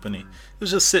retirement company. It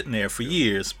was just sitting there for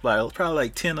years, probably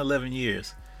like 10, 11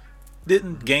 years.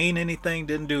 Didn't gain anything,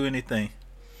 didn't do anything.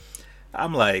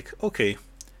 I'm like, okay,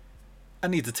 I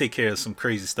need to take care of some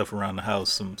crazy stuff around the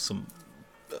house, some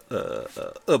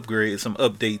upgrades, some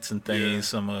updates and things,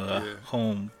 some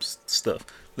home stuff.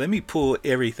 Let me pull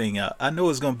everything out. I know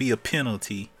it's going to be a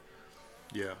penalty.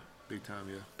 Yeah, big time.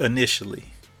 Yeah. Initially.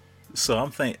 So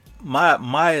I'm thinking,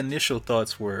 my initial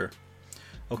thoughts were,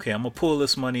 okay, I'm going to pull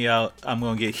this money out. I'm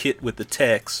going to get hit with the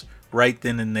tax right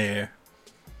then and there.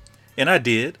 And I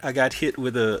did. I got hit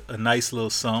with a nice little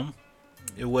sum.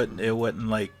 It wasn't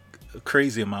like a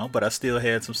crazy amount, but I still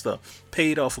had some stuff.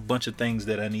 Paid off a bunch of things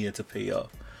that I needed to pay off.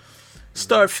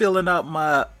 Start filling out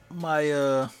my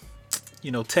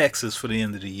taxes for the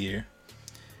end of the year.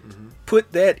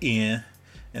 Put that in,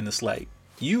 and it's like,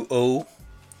 you owe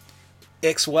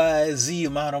XYZ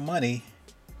amount of money.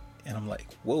 And I'm like,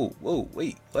 whoa,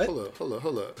 wait, what?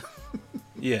 Hold up.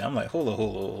 Yeah, I'm like, hold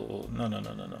on. No.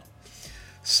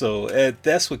 So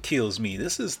that's what kills me.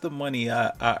 This is the money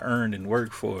I earned and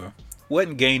worked for.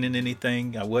 Wasn't gaining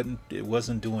anything. It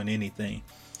wasn't doing anything.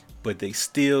 But they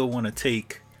still want to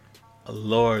take a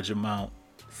large amount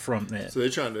from that. So they're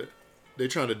trying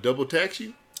to double tax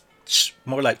you?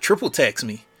 More like triple tax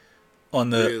me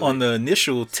on the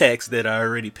initial tax that I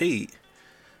already paid.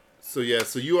 So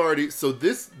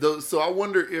I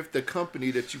wonder if the company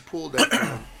that you pulled that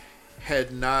from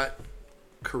had not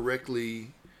correctly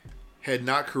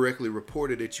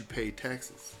reported that you paid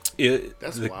taxes.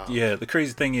 That's wild. Yeah, the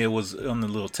crazy thing is, was on the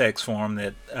little tax form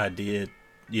that I did.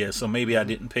 Yeah, so maybe I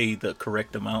didn't pay the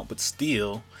correct amount, but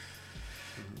still,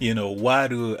 why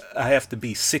do I have to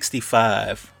be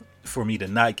 65 for me to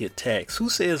not get taxed? Who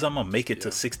says I'm gonna make it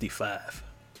to 65?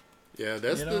 Yeah,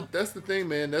 that's the thing,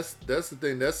 man. That's the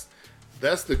thing. That's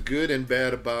the good and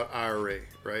bad about IRA,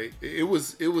 right? It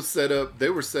was set up.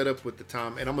 They were set up with the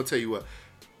time, and I'm gonna tell you what.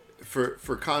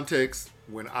 For context,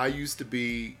 when I used to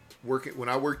be when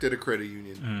I worked at a credit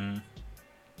union,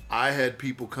 I had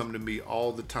people come to me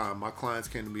all the time. My clients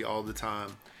came to me all the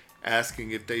time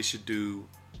asking if they should do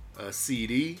a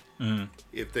CD,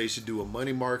 if they should do a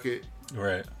money market,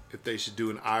 right? If they should do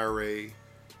an IRA,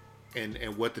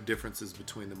 and what the differences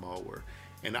between them all were.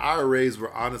 And IRAs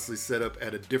were honestly set up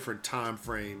at a different time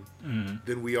frame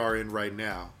than we are in right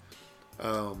now.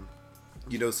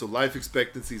 So life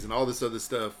expectancies and all this other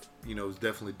stuff, is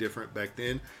definitely different back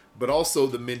then. But also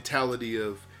the mentality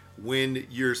of when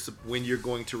you're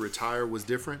going to retire was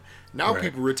different. Now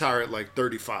people retire at like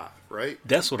 35, right?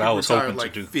 That's what people I was retire hoping at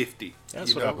like to do. 50.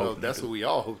 That's what I hope. That's what we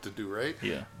all hope to do, right?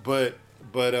 Yeah. But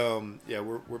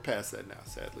we're past that now,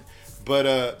 sadly.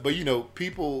 But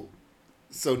people.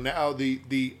 So now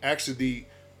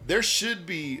there should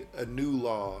be a new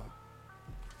law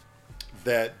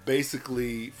that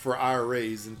basically for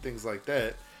IRAs and things like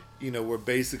that, where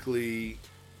basically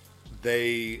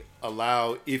they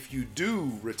allow, if you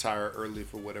do retire early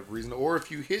for whatever reason, or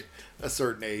if you hit a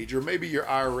certain age, or maybe your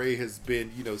IRA has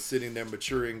been, sitting there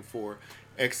maturing for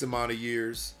X amount of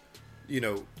years,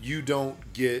 you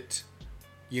don't get,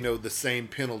 the same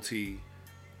penalty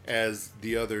as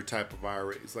the other type of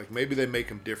IRAs. Like maybe they make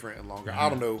them different and longer. I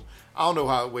don't know. I don't know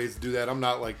how ways to do that. I'm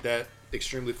not like that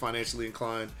extremely financially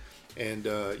inclined, and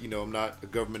I'm not a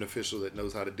government official that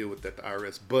knows how to deal with that, the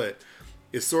IRS. But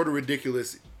it's sort of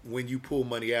ridiculous when you pull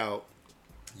money out,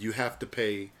 you have to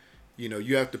pay,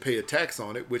 you have to pay a tax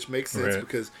on it, which makes sense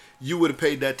because you would have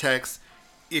paid that tax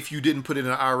if you didn't put it in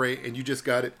an IRA and you just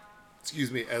got it,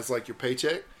 as like your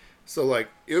paycheck. So like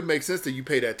it would make sense that you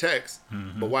pay that tax,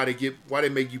 but why they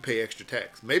make you pay extra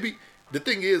tax? Maybe the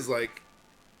thing is like,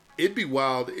 it'd be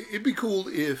wild. It'd be cool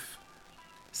if,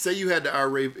 say you had the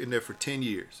IRA in there for 10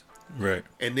 years. Right.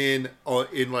 And then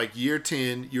in like year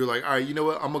 10, you're like, all right, you know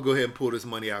what? I'm going to go ahead and pull this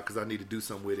money out because I need to do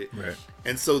something with it. Right.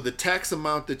 And so the tax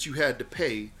amount that you had to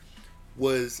pay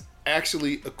was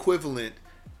actually equivalent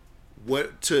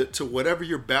to whatever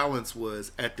your balance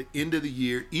was at the end of the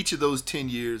year, each of those 10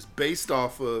 years, based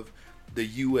off of the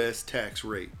U.S. tax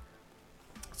rate.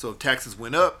 So if taxes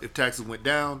went up, if taxes went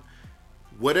down,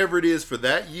 whatever it is for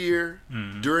that year,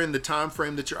 during the time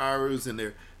frame that your IRA was in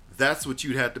there, that's what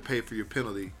you'd have to pay for your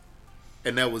penalty.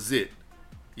 And that was it,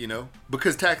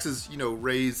 because taxes,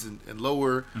 raise and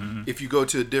lower. If you go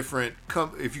to a different,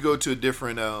 if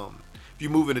you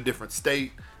move in a different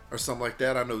state or something like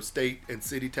that. I know state and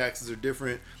city taxes are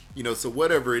different, so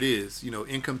whatever it is,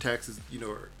 income taxes,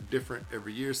 are different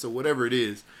every year. So whatever it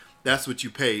is, that's what you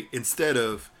pay, instead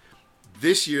of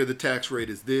this year, the tax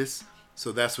rate is this.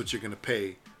 So that's what you're going to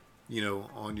pay,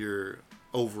 on your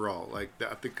overall, like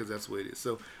that. I think because that's the way it is.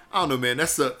 So I don't know, man. That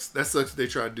sucks. That sucks that they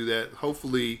try to do that.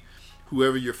 Hopefully,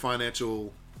 whoever your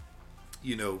financial,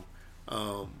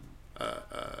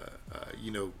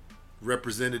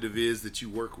 representative is that you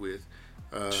work with,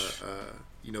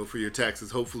 for your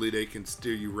taxes, hopefully they can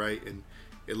steer you right and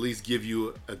at least give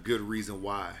you a good reason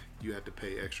why you have to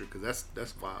pay extra. Because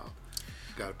that's wild.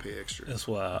 You got to pay extra. That's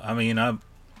wild. I mean, I'm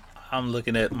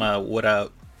looking at what I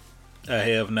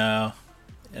have now,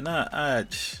 and I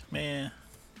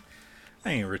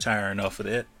ain't retiring off of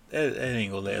that. That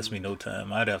ain't gonna last me no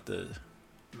time. I'd have to.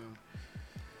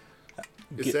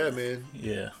 It's sad, man.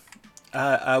 Yeah,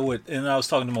 I would, and I was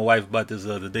talking to my wife about this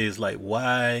the other day. It's like,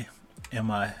 why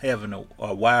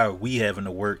are we having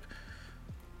to work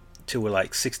till we're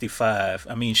like 65?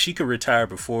 I mean, she could retire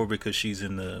before because she's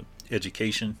in the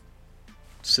education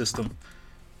system,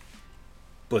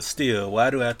 but still, why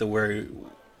do I have to work?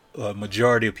 A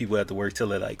majority of people have to work till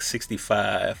they're like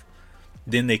 65.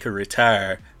 Then they could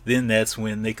retire. Then that's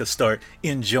when they could start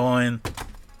enjoying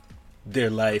their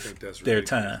life, their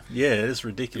time. Yeah, it's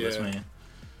ridiculous, man.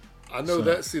 I know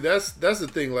that. See, that's the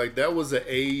thing. Like that was an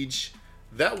age.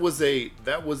 That was a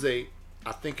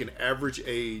I think an average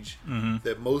age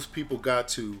that most people got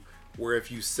to, where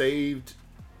if you saved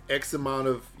X amount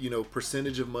of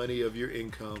percentage of money of your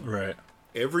income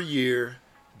every year,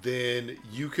 then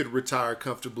you could retire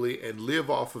comfortably and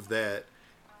live off of that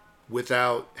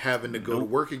without having to go to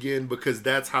work again, because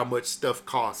that's how much stuff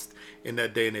costs in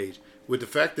that day and age. With the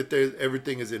fact that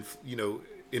everything is in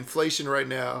inflation right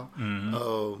now,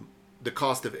 the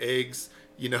cost of eggs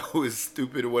is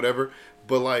stupid or whatever.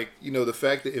 But like the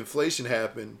fact that inflation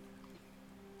happened,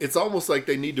 it's almost like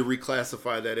they need to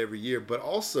reclassify that every year. But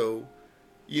also,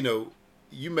 you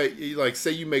make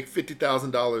say you make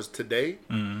 $50,000 today.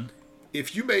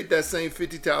 If you made that same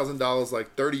 $50,000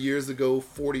 like 30 years ago,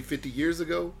 40, 50 years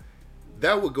ago,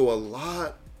 that would go a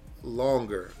lot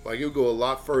longer. Like it would go a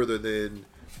lot further than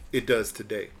it does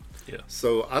today. Yeah.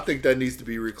 So I think that needs to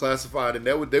be reclassified, and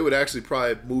they would actually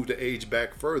probably move the age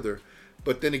back further.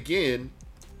 But then again,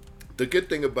 the good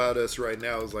thing about us right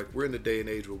now is like we're in the day and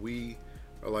age where we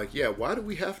are like, why do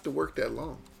we have to work that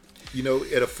long?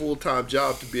 At a full-time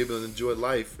job to be able to enjoy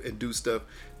life and do stuff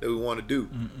that we want to do.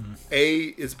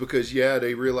 It's because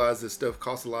they realize that stuff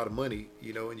costs a lot of money,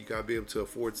 and you gotta be able to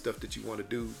afford stuff that you want to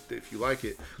do if you like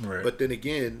it. Right. But then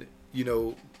again,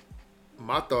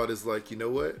 my thought is like,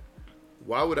 what?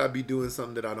 Why would I be doing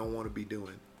something that I don't want to be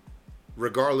doing,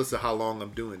 regardless of how long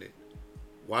I'm doing it?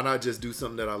 Why not just do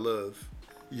something that I love,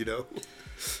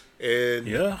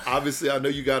 And obviously, I know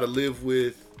you got to live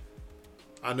with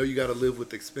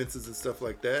expenses and stuff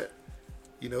like that,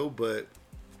 but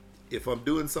if I'm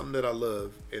doing something that I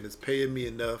love and it's paying me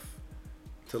enough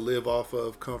to live off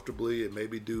of comfortably and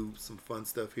maybe do some fun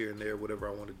stuff here and there, whatever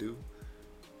I want to do,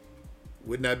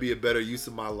 wouldn't that be a better use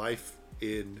of my life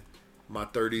in my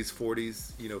 30s,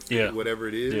 40s, 50, whatever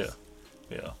it is?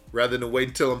 Yeah. Rather than wait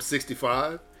until I'm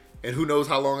 65 and who knows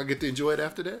how long I get to enjoy it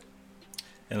after that?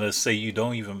 And let's say you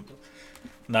don't even,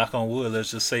 knock on wood,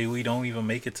 let's just say we don't even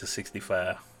make it to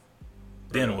 65.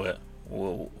 Then what?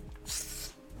 Well,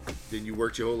 then you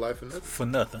worked your whole life for nothing? For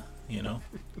nothing. You know,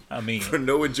 I mean, For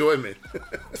no enjoyment.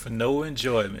 for no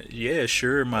enjoyment. Yeah,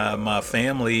 sure. My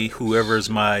family, whoever's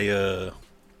my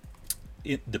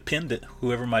dependent,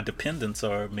 whoever my dependents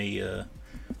are, may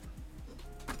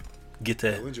get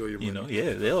that. They'll enjoy your You money. know,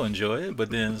 yeah, they'll enjoy it. But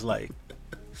then it's like,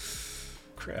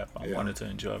 crap. I Yeah. wanted to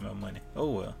enjoy my money. Oh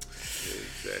well,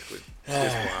 Exactly.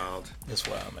 It's wild. it's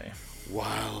wild, man.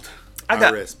 Wild. I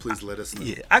got- IRS, please let us know.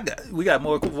 Yeah, we got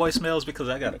more voicemails because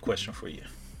I got a question for you.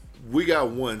 We got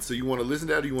one. So you want to listen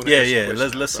to that, or you want to? Yeah, ask a yeah.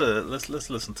 question Let's outside? let's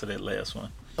listen to that last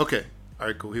one. Okay. All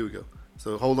right. Cool. Here we go.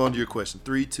 So hold on to your question.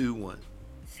 3, 2, 1.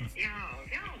 Y'all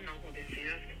know who this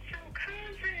is. So,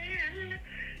 cousin,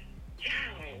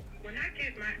 y'all, when I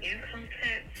get my income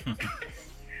tax,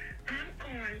 I'm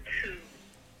going to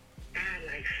buy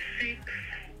like 6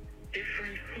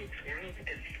 different hoops worth of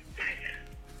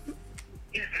spice.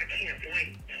 Yes, I can't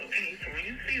wait. Okay, so when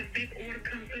you see a big order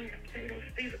come through,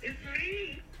 it's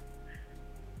me.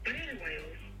 But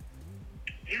anyways,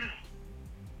 y'all,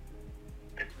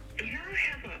 do y'all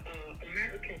have a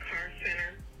American Car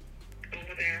Center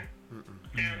over there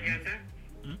down yonder?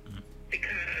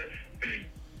 Because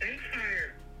they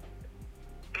fired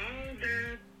all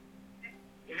the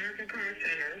American Car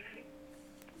Centers,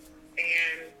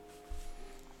 and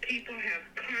people have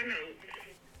car notes,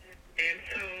 and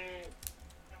so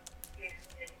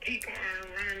people are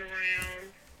running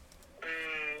around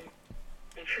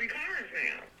with free cars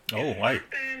now. Oh, right.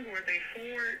 Something where they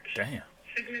forge Damn.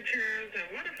 signatures, and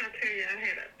what if I tell you I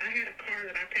had a car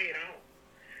that I paid off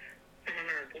from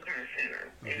American Car Center,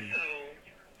 and so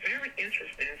very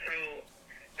interesting. So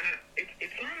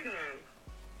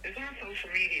it's on social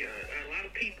media. A lot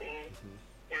of people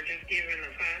were just given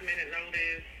a 5-minute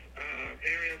notice,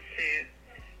 very upset,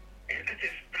 and I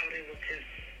just thought it was just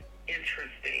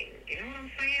interesting. You know what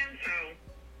I'm saying? So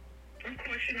of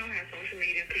course, you know how social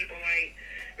media people like,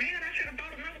 man, I should have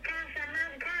bought another car from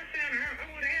American Car Center. I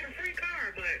would have had a free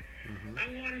car, but I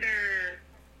wonder,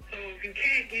 so if you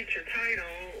can't get your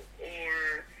title,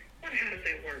 or how does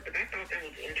that work? But I thought that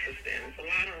was interesting. It's a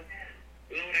lot of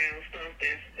low-down stuff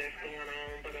that's going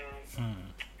on, but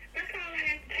that's all I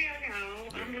had to tell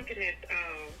y'all. I'm looking at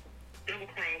Double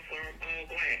Cross All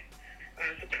Black.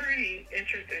 It's a pretty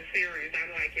interesting series. I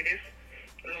like it. It's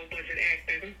low-budget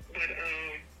acting, but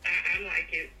I like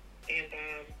it. And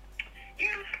yeah,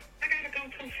 I gotta go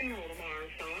to a funeral tomorrow,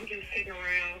 so I'm just sitting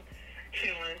around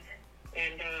chilling.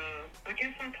 And I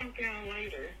guess I'll talk to y'all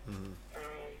later.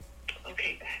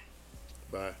 Okay,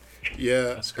 bye. Bye. Yeah,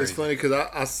 That's it's crazy. funny because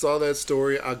I saw that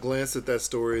story. I glanced at that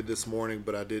story this morning,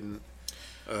 but I didn't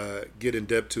get in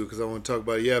depth to it because I want to talk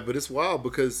about it. Yeah, but it's wild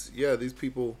because these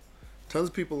people, tons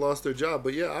of people lost their job.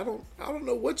 But yeah, I don't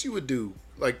know what you would do.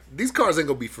 Like these cars ain't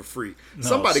gonna be for free. No,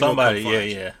 Somebody gonna come find you.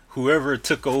 yeah. Whoever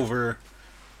took over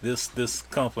this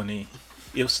company,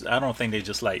 I don't think they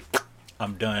just like,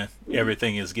 I'm done.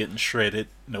 Everything is getting shredded.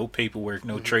 No paperwork,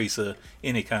 no trace of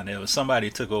any kind of.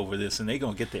 Somebody took over this, and they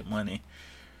gonna get that money.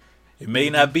 It may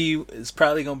not be. It's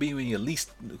probably gonna be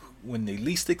when they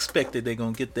least expect it. They're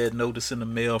gonna get that notice in the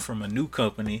mail from a new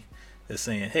company that's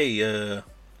saying, "Hey,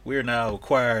 we're now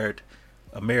acquired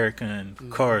American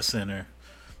Car Center,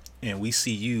 and we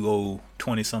see you owe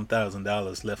 $20-some thousand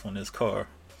left on this car.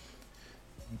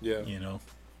 Yeah. You know,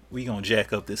 we gonna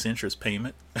jack up this interest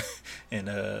payment,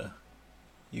 and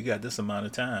you got this amount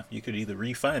of time. You could either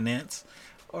refinance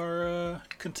or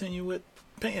continue with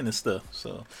paying this stuff."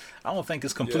 So I don't think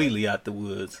it's completely out the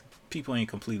woods. People ain't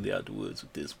completely out the woods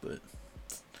with this, but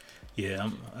yeah,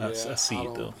 I see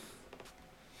it though.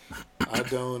 I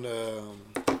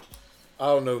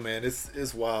don't know, man.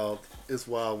 It's wild. It's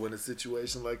wild when a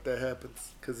situation like that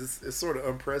happens because it's sort of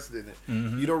unprecedented.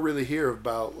 You don't really hear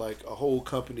about like a whole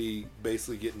company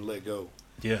basically getting let go.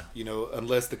 Yeah, You know,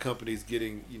 unless the company's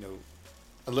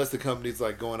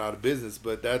like going out of business.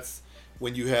 But that's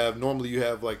when normally you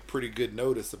have like pretty good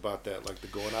notice about that, like the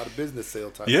going out of business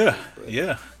sale type. yeah, of thing. But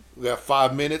yeah. We got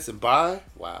 5 minutes and buy.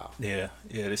 Wow. Yeah.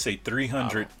 They say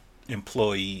 300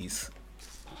 employees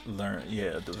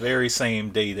the very same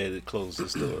day that it closed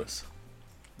its doors.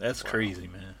 That's crazy,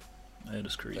 man. That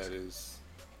is crazy.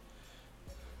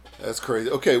 That's crazy.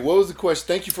 Okay, what was the question?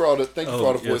 Thank you for all the yes.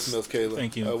 voicemails, Kayla.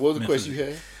 Thank you. What was the question you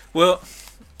had? Well,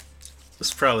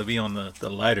 this probably be on the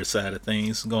lighter side of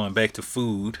things, going back to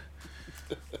food.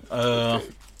 Okay.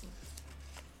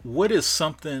 What is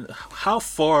something, how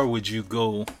far would you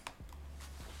go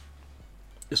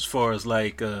as far as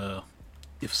like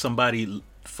if somebody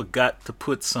forgot to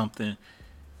put something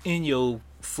in your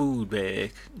food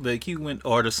bag, like you went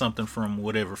order something from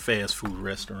whatever fast food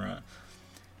restaurant,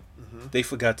 they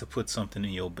forgot to put something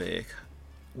in your bag.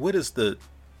 What is the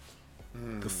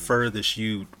the furthest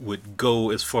you would go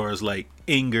as far as like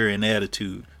anger and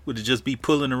attitude? Would it just be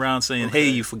pulling around saying, "Hey,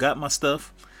 you forgot my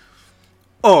stuff"?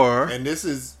 Or And this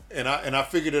is and I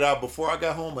figured it out before I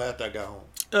got home or after I got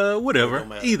home. whatever,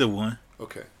 either one.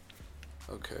 Okay.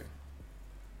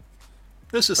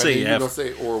 Let's just And then say you after. gonna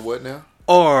say or what now?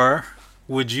 Or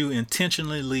would you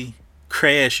intentionally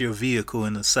crash your vehicle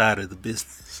in the side of the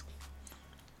business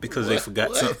because they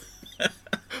forgot something?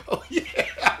 Oh yeah,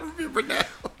 I remember now.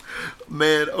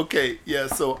 Man, okay, yeah.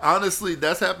 So honestly,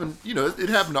 that's happened. You know, it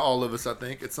happened to all of us. I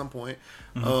think at some point.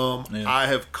 Yeah. I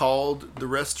have called the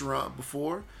restaurant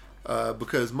before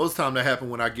because most of the time that happens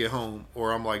when I get home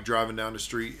or I'm like driving down the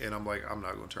street and I'm like, I'm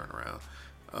not gonna turn around.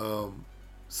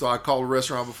 So I called the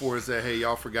restaurant before and said, hey,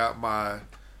 y'all forgot my,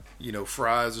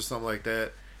 fries or something like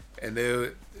that. And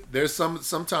there's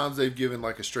sometimes they've given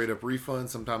like a straight up refund.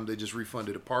 Sometimes they just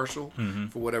refunded a partial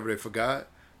for whatever they forgot.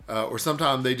 Or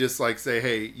sometimes they just like say,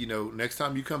 hey, next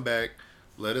time you come back,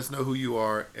 let us know who you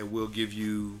are and we'll give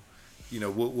you,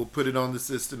 we'll put it on the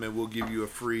system and we'll give you a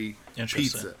free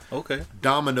pizza. Okay.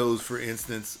 Domino's, for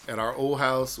instance, at our old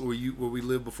house where we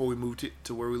lived before we moved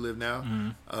to where we live now,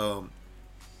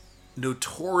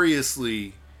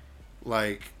 notoriously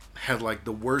had like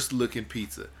the worst looking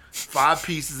pizza. 5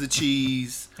 pieces of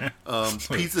cheese,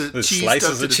 pizza cheese stuck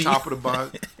to the top of the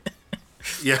box.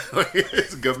 Yeah,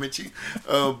 it's government cheese.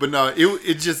 But no,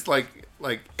 it just like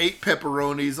 8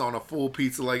 pepperonis on a full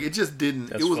pizza. Like it just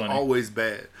didn't. That's it was funny. always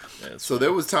bad. So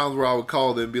there was times where I would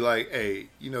call them and be like, "Hey,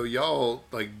 y'all,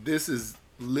 like this is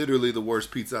literally the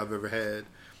worst pizza I've ever had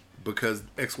because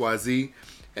XYZ."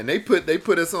 And they put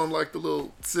us on like the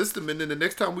little system, and then the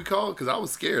next time we called, because I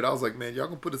was scared, I was like, "Man, y'all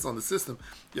gonna put us on the system?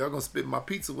 Y'all gonna spit my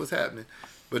pizza? What's happening?"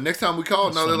 But next time we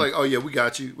called, now they're like, "Oh yeah, we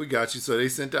got you." So they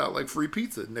sent out like free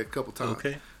pizza the next couple times.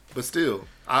 Okay. But still,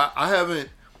 I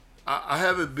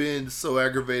haven't been so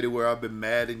aggravated where I've been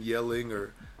mad and yelling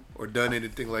or done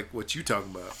anything like what you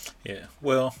talking about. Yeah.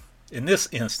 Well, in this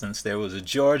instance, there was a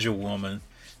Georgia woman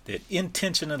that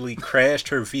intentionally crashed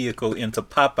her vehicle into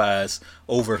Popeyes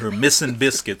over her missing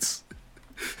biscuits.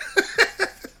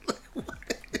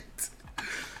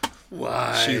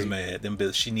 Why? She's mad.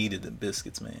 She needed the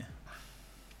biscuits, man.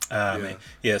 Yeah. Man.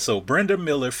 Yeah, so Brenda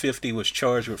Miller, 50, was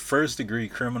charged with first-degree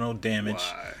criminal damage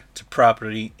Why? to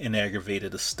property and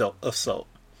aggravated assault.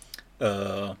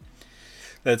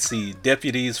 Let's see.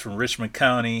 Deputies from Richmond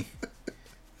County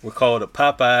were called to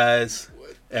Popeyes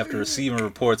after receiving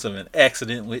reports of an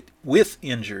accident with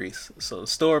injuries. So the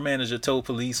store manager told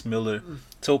police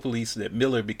that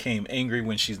Miller became angry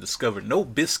when she discovered no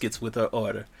biscuits with her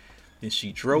order. Then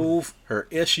she drove her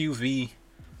SUV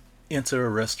into a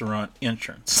restaurant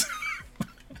entrance.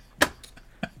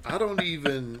 I don't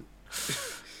even.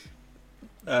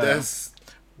 That's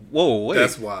Whoa, wait.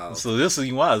 That's wild. So this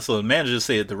is wild. So the manager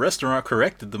said the restaurant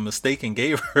corrected the mistake and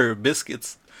gave her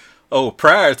biscuits. Oh,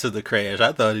 prior to the crash.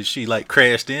 I thought she like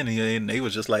crashed in and they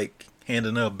was just like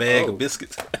handing her a bag of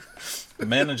biscuits. The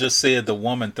manager said the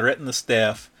woman threatened the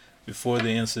staff before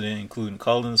the incident, including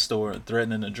calling the store and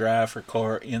threatening to drive her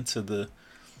car into the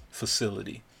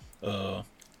facility. Dang.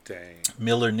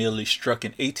 Miller nearly struck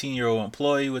an 18-year-old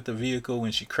employee with the vehicle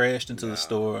when she crashed into the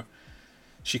store.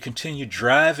 She continued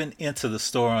driving into the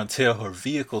store until her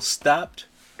vehicle was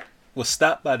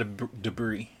stopped by the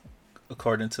debris,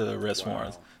 according to arrest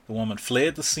warrants. The woman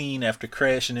fled the scene after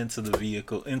crashing into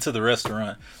the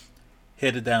restaurant.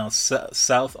 Headed down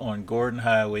south on Gordon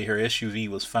Highway, her SUV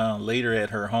was found later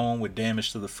at her home with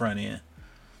damage to the front end.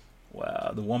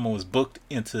 Wow. The woman was booked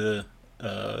into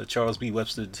Charles B.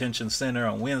 Webster Detention Center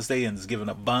on Wednesday and is given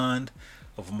a bond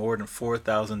of more than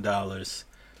 $4,000.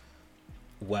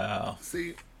 Wow.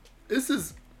 See, this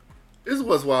is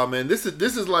what's wild, man. This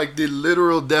is like the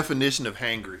literal definition of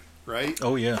hangry, right?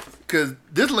 Oh yeah. Because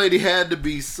this lady had to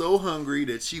be so hungry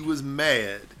that she was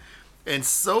mad, and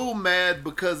so mad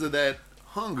because of that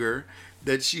hunger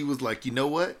that she was like, you know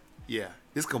what? Yeah,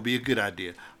 it's gonna be a good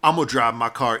idea. I'm gonna drive my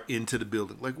car into the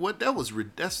building. Like what?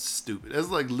 That's stupid. That's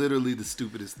like literally the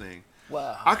stupidest thing.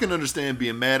 Wow. I can understand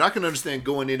being mad. I can understand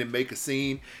going in and make a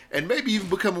scene, and maybe even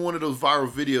becoming one of those viral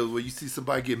videos where you see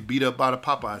somebody getting beat up by the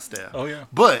Popeye staff. Oh yeah.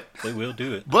 But They will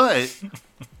do it. But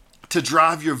to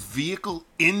drive your vehicle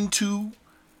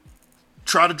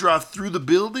try to drive through the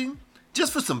building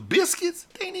just for some biscuits,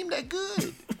 they ain't even that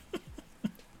good.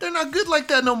 They're not good like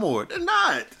that no more. They're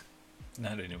not.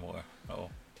 Not anymore. Oh.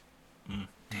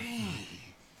 Dang.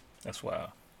 That's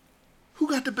wild. Who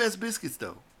got the best biscuits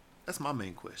though? That's my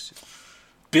main question.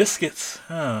 Biscuits,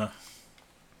 huh?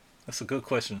 That's a good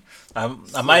question. I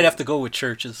might have to go with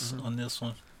Churches on this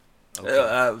one.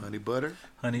 Okay. Honey butter?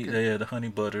 The honey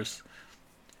butters.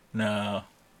 Now,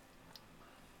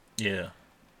 Yeah.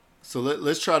 So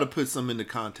let's try to put some into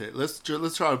context. Let's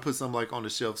try to put some like on the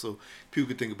shelf so people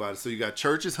can think about it. So you got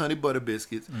Church's Honey Butter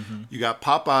Biscuits. Mm-hmm. You got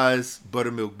Popeye's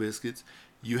Buttermilk Biscuits.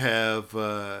 You have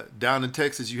down in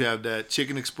Texas, you have that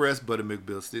Chicken Express Buttermilk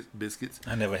Biscuits.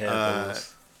 I never had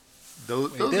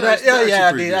those. Those Did are I? actually Yeah,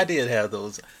 I pretty did. good I did have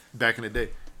those. back in the day.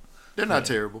 They're not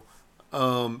terrible.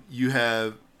 You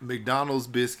have McDonald's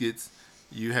biscuits.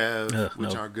 You have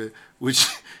which aren't good. Which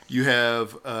you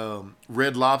have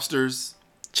Red Lobsters.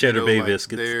 Cheddar Bay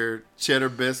biscuits. They're cheddar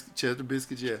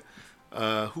biscuits.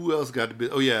 Yeah. Who else got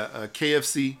the? Oh yeah,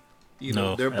 KFC. You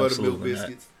know, their buttermilk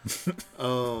biscuits.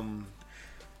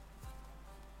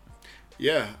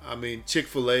 Yeah, I mean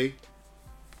Chick-fil-A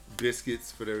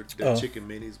biscuits for their chicken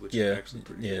minis, which are actually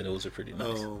pretty good. Those are pretty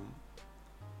nice.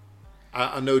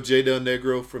 I know Jay Del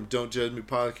Negro from Don't Judge Me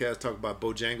podcast talk about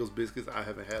Bojangles biscuits. I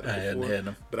haven't had them before. I hadn't had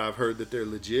them, but I've heard that they're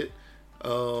legit.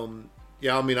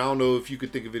 Yeah, I mean, I don't know if you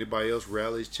could think of anybody else.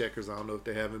 Rally's, Checkers, I don't know if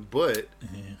they haven't. But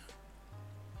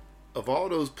of all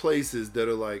those places that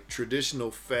are like traditional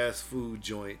fast food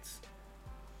joints,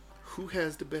 who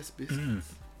has the best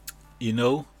biscuits? You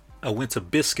know, I went to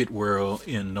Biscuit World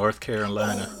in North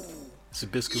Carolina. It's a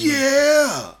Biscuit World.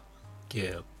 Yeah!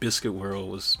 Yeah, Biscuit World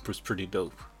was pretty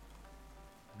dope.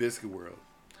 Biscuit World.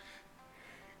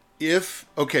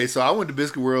 So I went to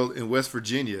Biscuit World in West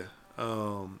Virginia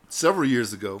several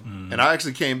years ago, and I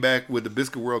actually came back with the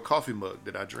Biscuit World coffee mug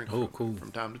that I drink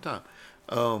from time to time.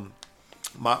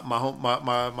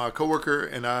 My coworker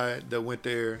and I that went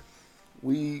there,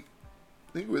 I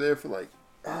think we were there for like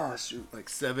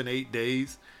 7-8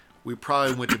 days. We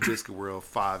probably went to Biscuit World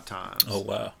 5 times. Oh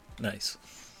wow, nice.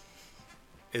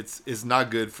 It's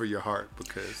not good for your heart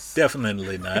because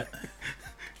definitely not.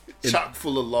 Chock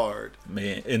full of lard,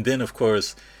 man. And then of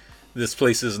course this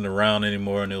place isn't around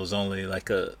anymore, and it was only like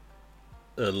a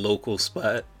local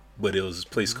spot, but it was a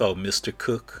place called Mr.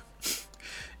 Cook,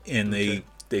 and they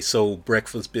sold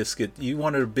breakfast biscuit. You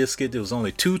wanted a biscuit, there was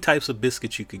only 2 types of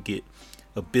biscuits you could get: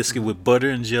 a biscuit with butter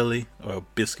and jelly, or a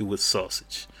biscuit with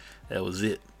sausage. That was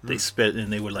it. They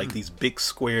and they were like these big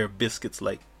square biscuits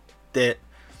like that,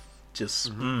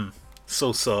 just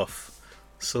so soft,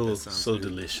 so good.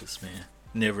 Delicious, man.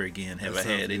 Never again have I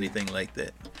had anything like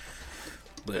that.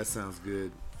 But that sounds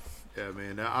good. Yeah,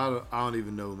 man. I don't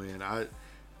even know, man.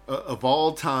 Of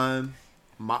all time,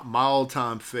 my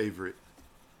all-time favorite,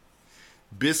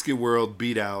 Biscuit World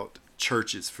beat out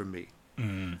Church's for me.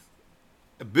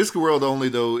 Biscuit World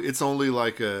it's only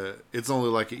like a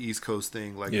East Coast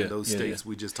thing, like in those states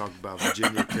we just talked about,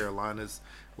 Virginia, Carolinas,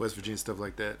 West Virginia, stuff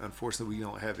like that. Unfortunately, we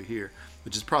don't have it here,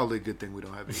 which is probably a good thing we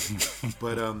don't have it here.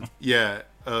 But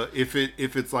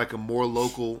if it's like a more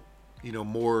local,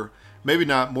 more maybe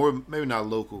not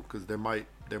local, because there might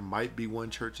be one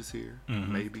Church's here,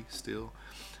 maybe still.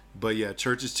 But yeah,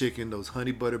 Church's Chicken, those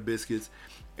honey butter biscuits,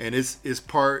 and it's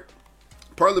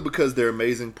partly because they're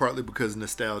amazing, partly because of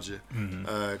nostalgia.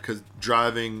 Because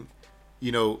driving,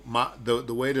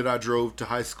 the way that I drove to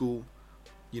high school,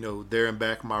 there and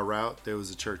back my route, there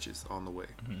was a Church's on the way.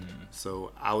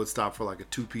 So I would stop for like a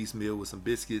 2-piece meal with some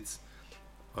biscuits,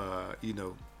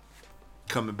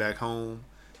 coming back home.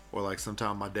 Or like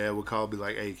sometime my dad would call, be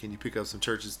like, hey, can you pick up some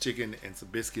Church's chicken and some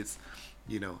biscuits?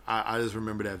 I just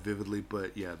remember that vividly.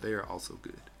 But yeah, they are also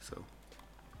good. So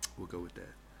we'll go with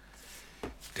that.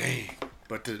 Dang.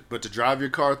 But to drive your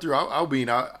car through,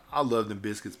 I love them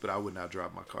biscuits, but I would not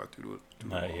drive my car through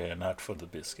it. Not for the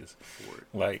biscuits.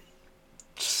 Like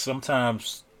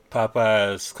sometimes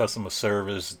Popeye's customer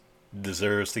service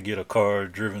deserves to get a car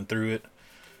driven through it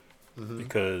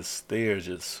because they are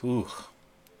just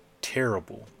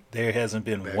terrible. There hasn't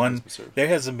been one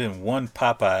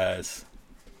Popeyes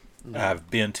I've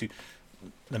been to.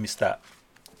 Let me stop.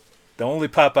 The only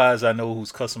Popeyes I know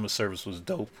whose customer service was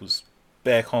dope was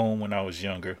back home when I was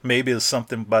younger. Maybe it's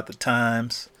something about the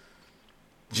times,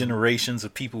 generations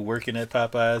of people working at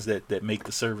Popeyes that make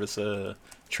the service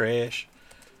trash.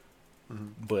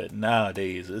 But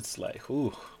nowadays it's like,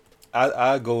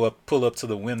 I pull up to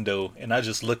the window and I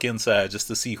just look inside just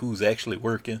to see who's actually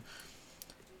working.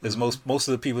 There's most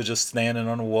of the people just standing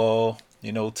on the wall,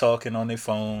 talking on their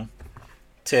phone,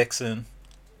 texting,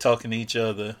 talking to each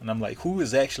other, and I'm like, who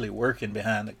is actually working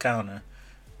behind the counter,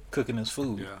 cooking this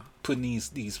food, putting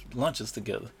these lunches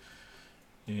together?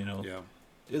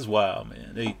 It's wild,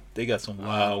 man. They got some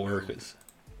wild workers.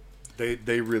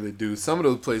 They really do. Some of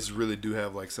those places really do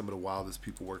have like some of the wildest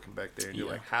people working back there, and you're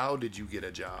like, how did you get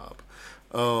a job?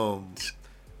 All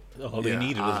they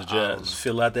needed was a job. Just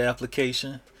fill out the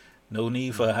application. No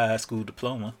need for a high school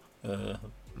diploma.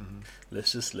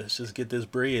 Let's just get this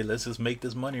bread. Let's just make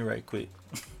this money right quick.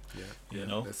 You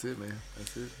know? That's it, man.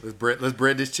 That's it. Let's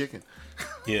bread this chicken.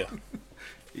 Yeah.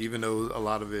 Even though a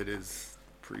lot of it is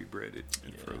pre-breaded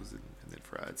and frozen and then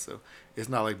fried. So it's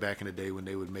not like back in the day when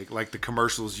they would make, like the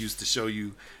commercials used to show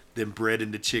you them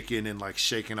breading the chicken and like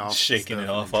shaking it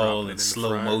off all in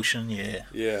slow motion. Yeah.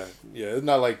 Yeah. It's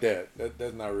not like that.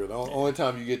 That's not real. The only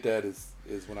time you get that is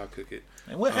when I cook it.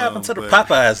 And what happened to the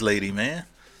Popeyes lady, man?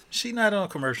 She not on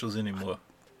commercials anymore.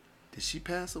 Did she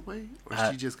pass away, or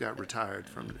she just got retired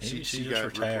from it? She just got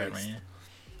retired, replaced.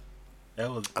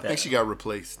 man. I think she got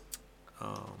replaced.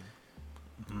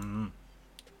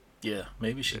 Yeah,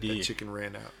 maybe she did. That chicken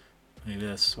ran out. Maybe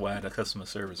that's why the customer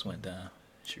service went down.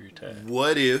 She retired.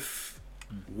 What if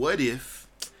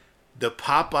the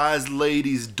Popeyes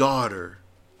lady's daughter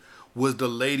was the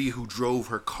lady who drove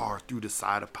her car through the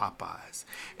side of Popeyes?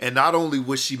 And not only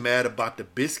was she mad about the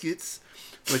biscuits,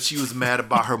 but she was mad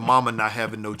about her mama not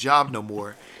having no job no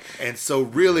more. And so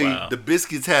really the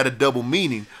biscuits had a double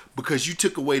meaning because you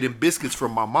took away them biscuits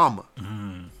from my mama.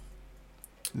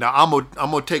 Now I'm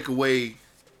gonna take away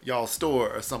y'all's store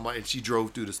or something, and she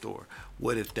drove through the store.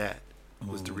 What if that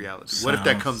was the reality? What if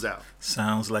that comes out?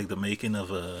 Sounds like the making of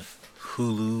a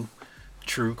Hulu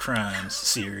true crimes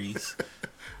series.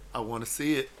 I want to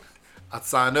see it. I'd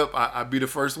sign up. I'd be the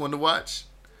first one to watch.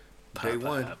 Day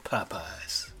one.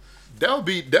 Popeyes. That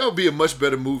would be a much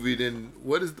better movie than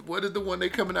what is the one they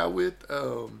coming out with?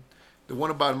 The one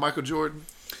about Michael Jordan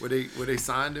where they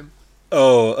signed him.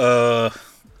 Oh,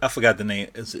 I forgot the name.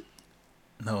 Is it?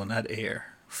 No, not Air.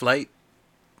 Flight?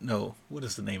 No. What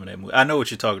is the name of that movie? I know what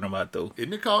you're talking about though.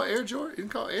 Isn't it called Air, Jordan? Isn't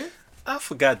it called Air? I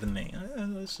forgot the name.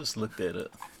 Let's just look that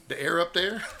up. The air up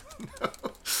there?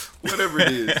 Whatever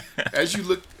it is. As you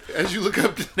look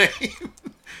up the name,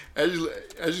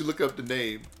 as you look up the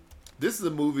name, this is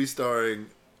a movie starring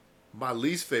my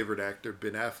least favorite actor,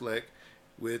 Ben Affleck,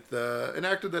 with an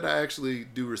actor that I actually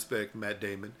do respect, Matt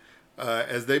Damon,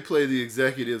 as they play the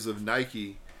executives of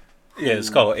Nike. Yeah, it's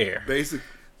called Air.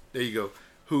 There you go.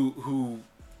 Who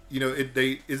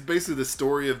it's basically the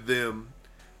story of them.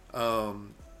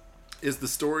 It's the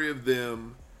story of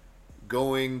them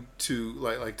going to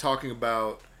like talking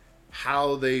about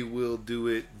how they will do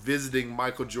it, visiting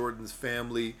Michael Jordan's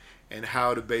family, and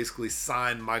how to basically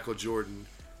sign Michael Jordan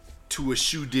to a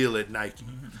shoe deal at Nike.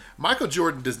 Michael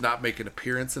Jordan does not make an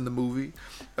appearance in the movie.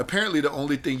 Apparently, the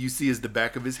only thing you see is the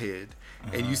back of his head,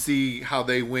 and you see how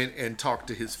they went and talked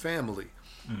to his family,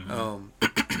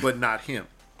 but not him.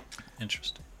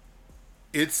 Interesting.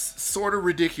 It's sort of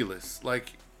ridiculous.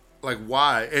 Like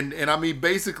why? And I mean,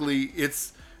 basically,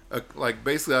 it's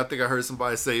basically, I think I heard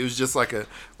somebody say it was just like a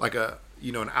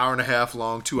an hour and a half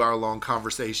long, 2 hour long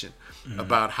conversation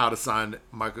about how to sign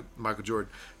Michael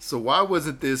Jordan. So why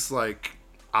wasn't this like,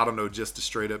 I don't know, just a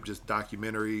straight up just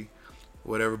documentary,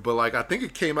 whatever? But like, I think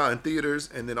it came out in theaters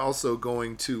and then also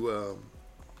going to,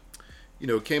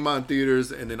 came out in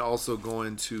theaters and then also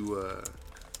going to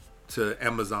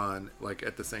Amazon like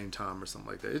at the same time or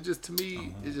something like that. It just, to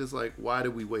me, it's just like, why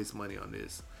did we waste money on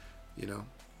this?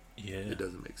 Yeah, it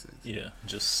doesn't make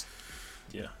sense.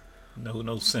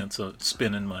 No sense of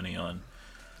spending money on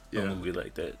a movie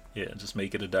like that. Yeah, just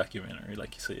make it a documentary,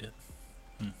 like you said.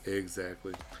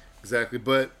 Exactly.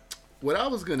 But what I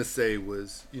was gonna say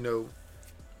was,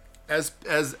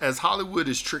 as Hollywood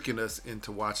is tricking us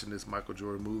into watching this Michael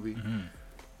Jordan movie,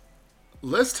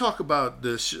 let's talk about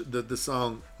the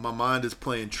song "My Mind Is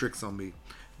Playing Tricks on Me"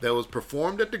 that was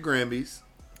performed at the Grammys.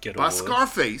 By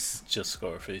Scarface. Just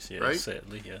Scarface, yeah. Right?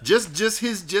 Sadly, yeah. Just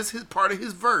his part of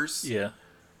his verse. Yeah.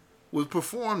 Was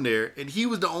performed there, and he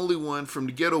was the only one from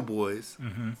the Ghetto Boys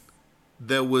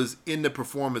that was in the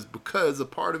performance because a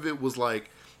part of it was like,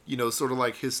 sort of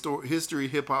like history,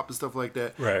 hip hop, and stuff like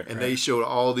that. Right. And they showed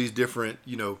all these different,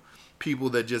 people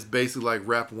that just basically like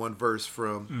rap one verse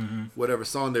from whatever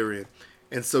song they were in.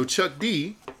 And so Chuck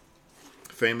D,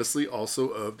 famously also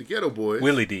of the Ghetto Boys,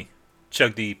 Willie D.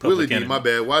 Chuck D. Willie D. My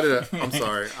bad. Why did I? I'm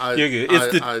sorry. You're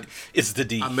good. It's the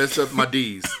D. I messed up my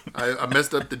D's. I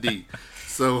messed up the D.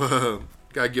 So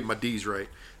gotta get my D's right.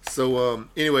 So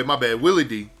anyway, my bad. Willie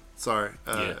D. Sorry.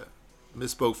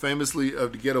 Misspoke. Famously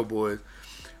of the Ghetto Boys,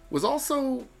 was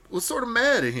sort of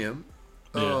mad at him.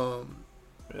 And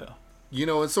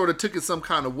sort of took it some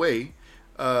kind of way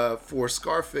for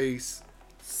Scarface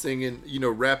singing,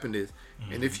 rapping this.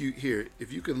 And if you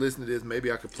could listen to this, maybe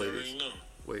I could play this.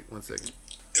 Wait 1 second.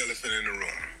 Elephant in the room.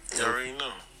 You already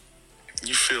know.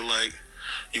 You feel like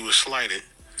you were slighted.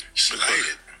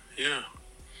 Slighted? Yeah.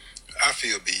 I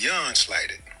feel beyond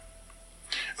slighted.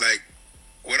 Like,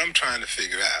 what I'm trying to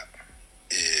figure out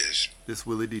is... This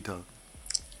Willie D talk.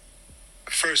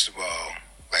 First of all,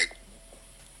 like,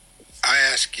 I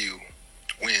asked you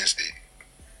Wednesday,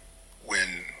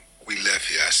 when we left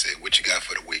here, I said, "What you got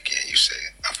for the weekend?" You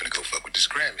said, "I'm finna go fuck with this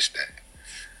Grammy thing."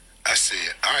 I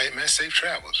said, "All right, man, safe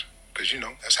travels," because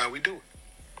that's how we do it.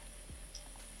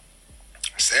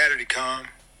 Saturday come,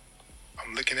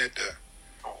 I'm looking at the,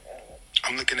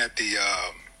 I'm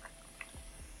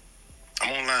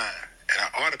online, and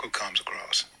an article comes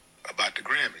across about the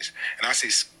Grammys, and I see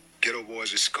Ghetto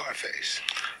Boys with Scarface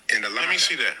in the lineup. Let me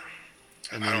see that.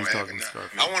 I know he's talking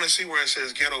Scarface. I want to see where it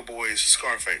says Ghetto Boys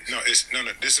Scarface. No, this is what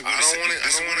I don't want to.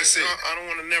 I I don't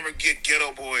want to never get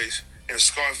Ghetto Boys and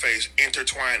Scarface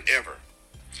intertwined ever,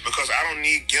 because I don't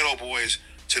need Ghetto Boys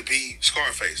to be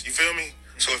Scarface. You feel me?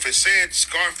 So if it said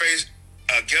Scarface,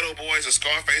 Ghetto Boys, or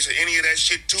Scarface, or any of that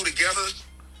shit two together,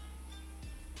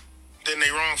 then they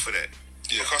wrong for that.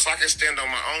 Yeah. Because I can stand on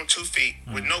my own 2 feet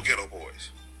with no Ghetto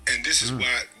Boys. And this is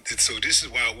why. So this is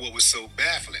why what was so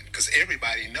baffling, because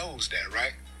everybody knows that,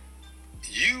 right?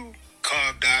 You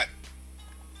carved out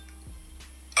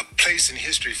a place in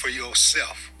history for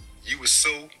yourself. You were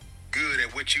so good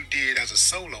at what you did as a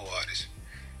solo artist.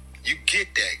 You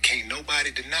get that. Can't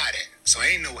nobody deny that. So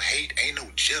ain't no hate, ain't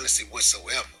no jealousy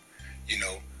whatsoever.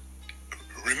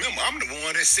 Remember, I'm the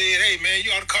one that said, "Hey man,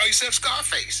 you ought to call yourself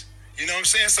Scarface." You know what I'm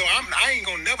saying? So I ain't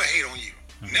gonna never hate on you.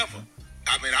 Never.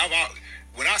 I mean,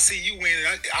 when I see you winning,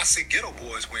 I see Ghetto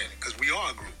Boys winning, because we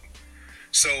are a group.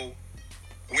 So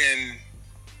when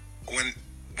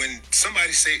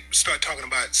somebody start talking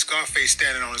about Scarface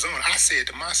standing on his own, I said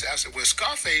to myself, I said, well,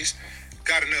 Scarface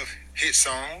got enough hit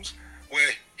songs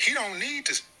where he don't need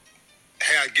to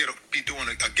be doing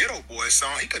a Ghetto Boys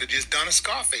song. He could have just done a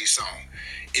Scarface song.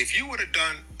 If you would have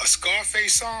done a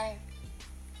Scarface song,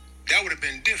 that would have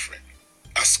been different.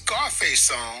 A Scarface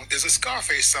song is a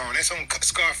Scarface song. That's on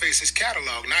Scarface's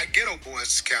catalog, not Ghetto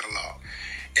Boys' catalog.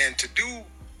 And to do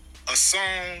a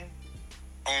song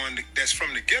that's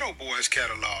from the Ghetto Boys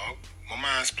catalog, My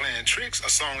Mind's Playing Tricks, a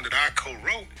song that I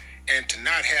co-wrote, and to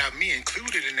not have me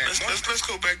included in that. Let's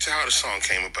go back to how the song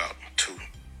came about too,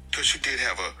 because you did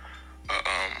have a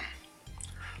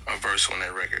verse on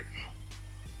that record.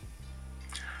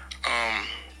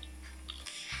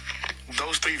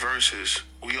 Those 3 verses,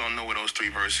 we all know where those 3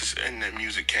 verses and that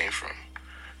music came from.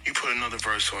 You put another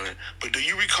verse on it. But do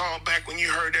you recall back when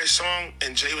you heard that song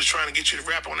and Jay was trying to get you to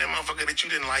rap on that motherfucker that you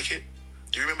didn't like it?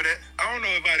 Do you remember that? I don't know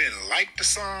if I didn't like the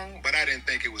song, but I didn't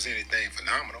think it was anything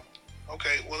phenomenal.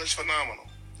 Okay, well, it's phenomenal.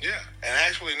 Yeah. And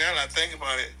actually, now that I think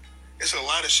about it, it's a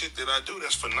lot of shit that I do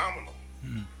that's phenomenal.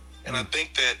 And I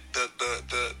think that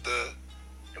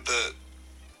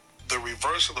the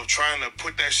reversal of trying to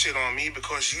put that shit on me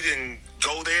because you didn't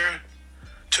go there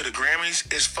to the Grammys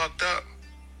is fucked up.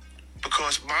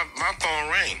 Because my phone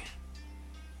rang.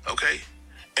 Okay?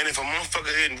 And if a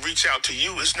motherfucker didn't reach out to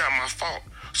you, it's not my fault.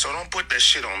 So don't put that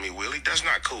shit on me, Willie. That's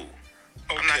not cool.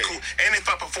 Okay. I'm not cool. And if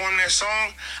I perform that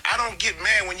song, I don't get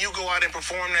mad when you go out and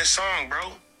perform that song,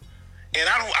 bro. And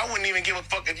I wouldn't even give a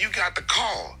fuck if you got the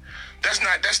call. That's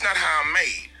not how I'm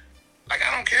made. Like,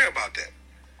 I don't care about that.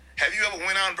 Have you ever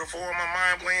went out and performed My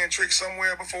Mind Playing Tricks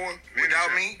somewhere before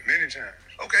without me? Many times.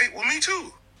 Okay, well, me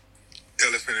too.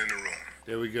 Elephant in the room.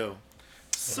 There we go.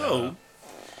 So,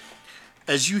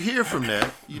 as you hear from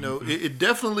that, it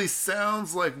definitely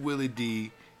sounds like Willie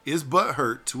D is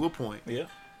butthurt to a point. Yeah.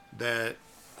 That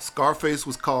Scarface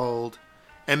was called,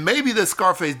 and maybe that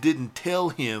Scarface didn't tell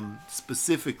him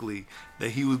specifically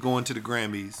that he was going to the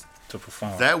Grammys to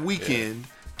perform that weekend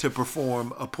to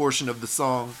perform a portion of the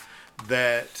song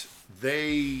that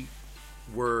they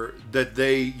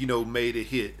made a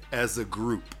hit as a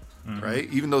group, right?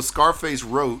 Even though Scarface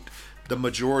wrote the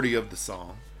majority of the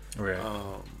song, right?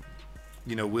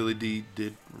 Willie D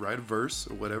did write a verse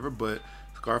or whatever, but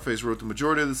Scarface wrote the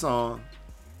majority of the song,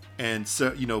 and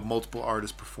so multiple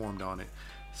artists performed on it.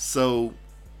 So,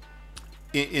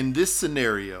 in this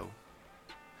scenario,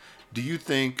 do you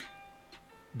think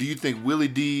Willie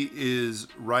D is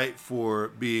right for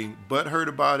being butthurt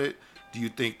about it? Do you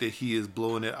think that he is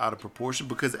blowing it out of proportion?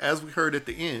 Because as we heard at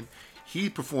the end, he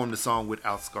performed the song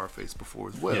without Scarface before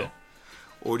as well. Yeah.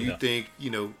 Or do you think,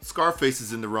 Scarface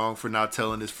is in the wrong for not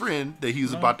telling his friend that he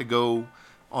was about to go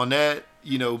on that,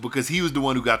 because he was the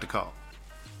one who got the call?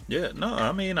 Yeah, no,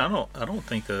 I mean, I don't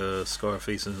think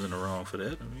Scarface is in the wrong for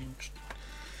that.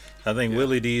 I think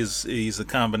Willie D he's a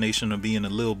combination of being a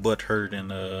little butthurt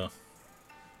and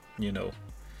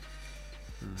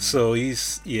so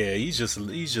he's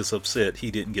just upset he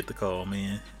didn't get the call,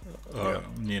 man.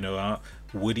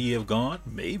 Would he have gone?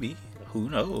 Maybe. Who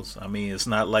knows? I mean, it's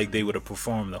not like they would have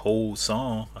performed the whole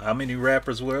song. How many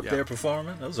rappers were up there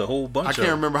performing? That was a whole bunch. I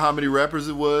can't remember how many rappers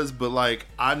it was, but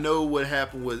I know what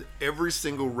happened was every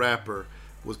single rapper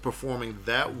was performing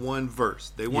that one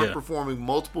verse. They weren't performing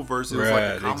multiple verses. It was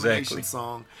Right, like a combination exactly.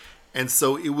 song. And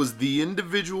so it was the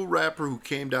individual rapper who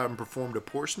came down and performed a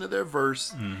portion of their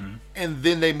verse, and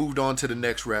then they moved on to the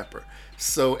next rapper.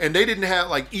 So, and they didn't have,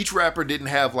 like, each rapper didn't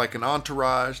have, like, an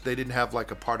entourage. They didn't have, like,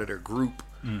 a part of their group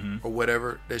or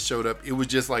whatever that showed up. It was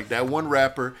just like that one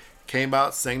rapper came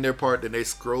out, sang their part, then they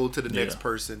scrolled to the next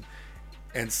person.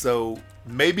 And so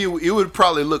maybe it would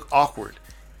probably look awkward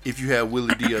if you had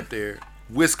Willie D up there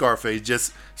with Scarface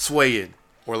just swaying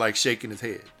or like shaking his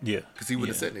head. Yeah. Because he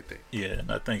wouldn't have said anything. Yeah,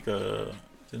 and I think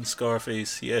in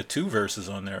Scarface, he had 2 verses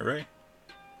on there, right?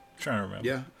 I'm trying to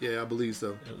remember. Yeah, I believe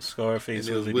so. It was Scarface,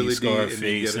 And it was Willie D, Willie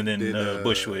D, Scarface, and then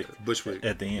Bushwick. Bushwick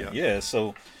at the end. Yeah. Yeah,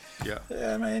 so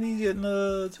Yeah. man, he's getting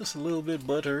just a little bit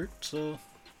butthurt, so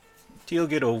he'll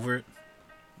get over it.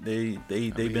 They've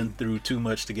been through too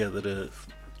much together to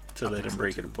let him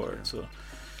break it apart. Yeah. So,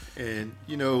 And,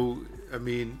 you know, I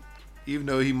mean, even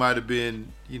though he might have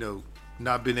been, you know,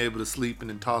 not been able to sleep and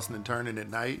then tossing and turning at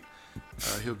night,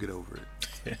 he'll get over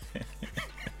it.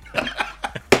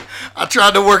 I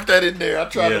tried to work that in there. I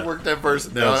tried to work that verse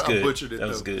in there. I butchered it, That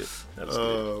was good.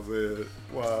 Oh, man.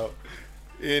 Wow.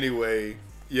 Anyway,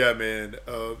 yeah, man.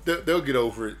 They'll get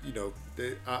over it. You know,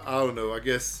 I don't know. I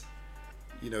guess,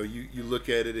 you know, you look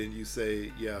at it and you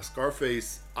say, yeah,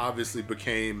 Scarface obviously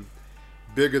became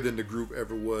bigger than the group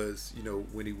ever was, you know,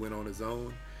 when he went on his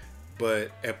own.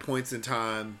 But at points in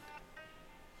time,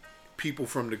 people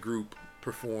from the group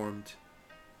performed,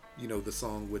 you know, the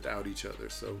song without each other.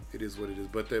 So it is what it is.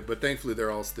 But thankfully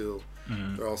they're all still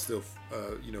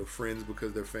you know, friends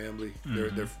because they're family.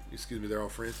 They're all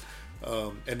friends.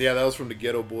 And yeah, that was from the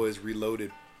Ghetto Boys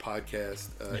Reloaded podcast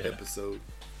episode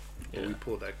where we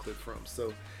pulled that clip from.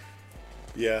 So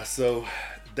yeah, so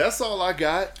that's all I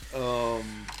got.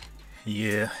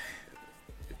 Yeah.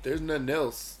 If there's nothing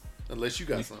else, unless you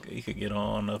got something. You could get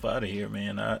on up out of here,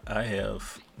 man. I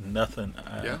have nothing.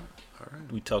 Yeah. All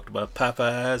right. We talked about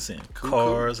Popeyes and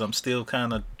cars. I'm still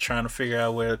kind of trying to figure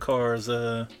out where the cars,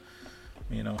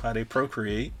 you know, how they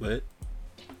procreate, but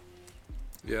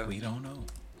we don't know.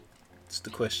 It's the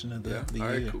question of the All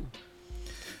right, year. cool.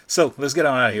 So let's get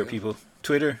on out of here, people.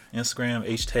 Twitter, Instagram,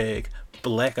 #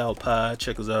 BlackoutPod.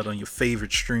 Check us out on your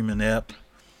favorite streaming app.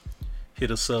 Hit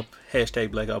us up, #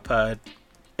 BlackoutPod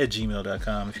at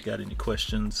gmail.com if you got any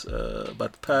questions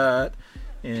about the pod,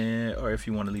 or if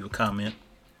you want to leave a comment,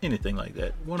 anything like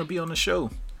that. Want to be on the show,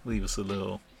 leave us a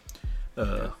little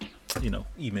you know,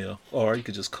 email, or you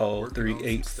could just call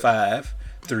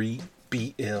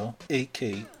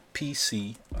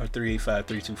 385-3BLAKPC or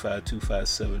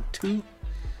 385-325-2572.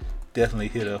 Definitely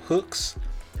hit our hooks.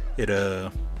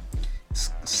 It'll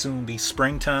soon be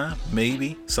springtime,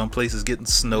 maybe. Some places getting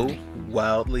snow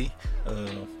wildly.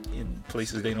 In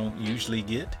places they don't usually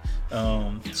get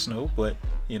snow, but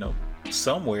you know,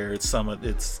 somewhere it's summer.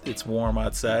 It's warm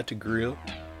outside to grill.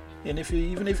 And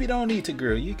even if you don't need to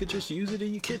grill, you could just use it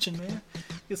in your kitchen, man.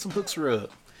 Get some hooks rub,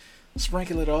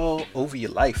 sprinkle it all over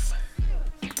your life,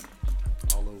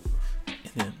 All over.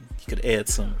 and then you could add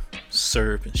some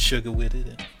syrup and sugar with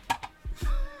it.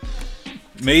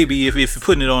 And maybe if you're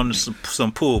putting it on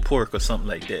some pulled pork or something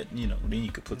like that, you know, then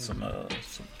you could put some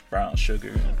brown sugar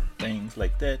and things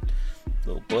like that, a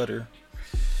little butter,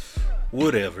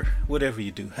 whatever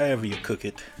you do, however you cook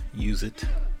it, use it,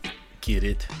 get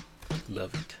it,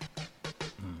 love it.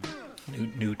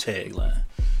 New tagline.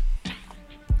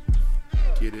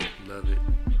 Get it, love it.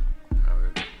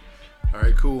 All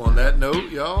right, cool. On that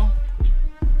note, y'all,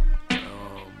 as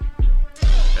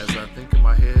I think in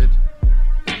my head,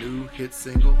 the new hit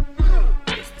single,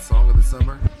 it's the song of the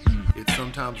summer. It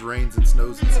sometimes rains and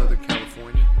snows in Southern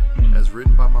California, as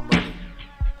written by my mother.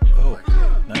 Oh,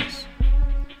 nice.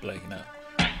 Blacking out.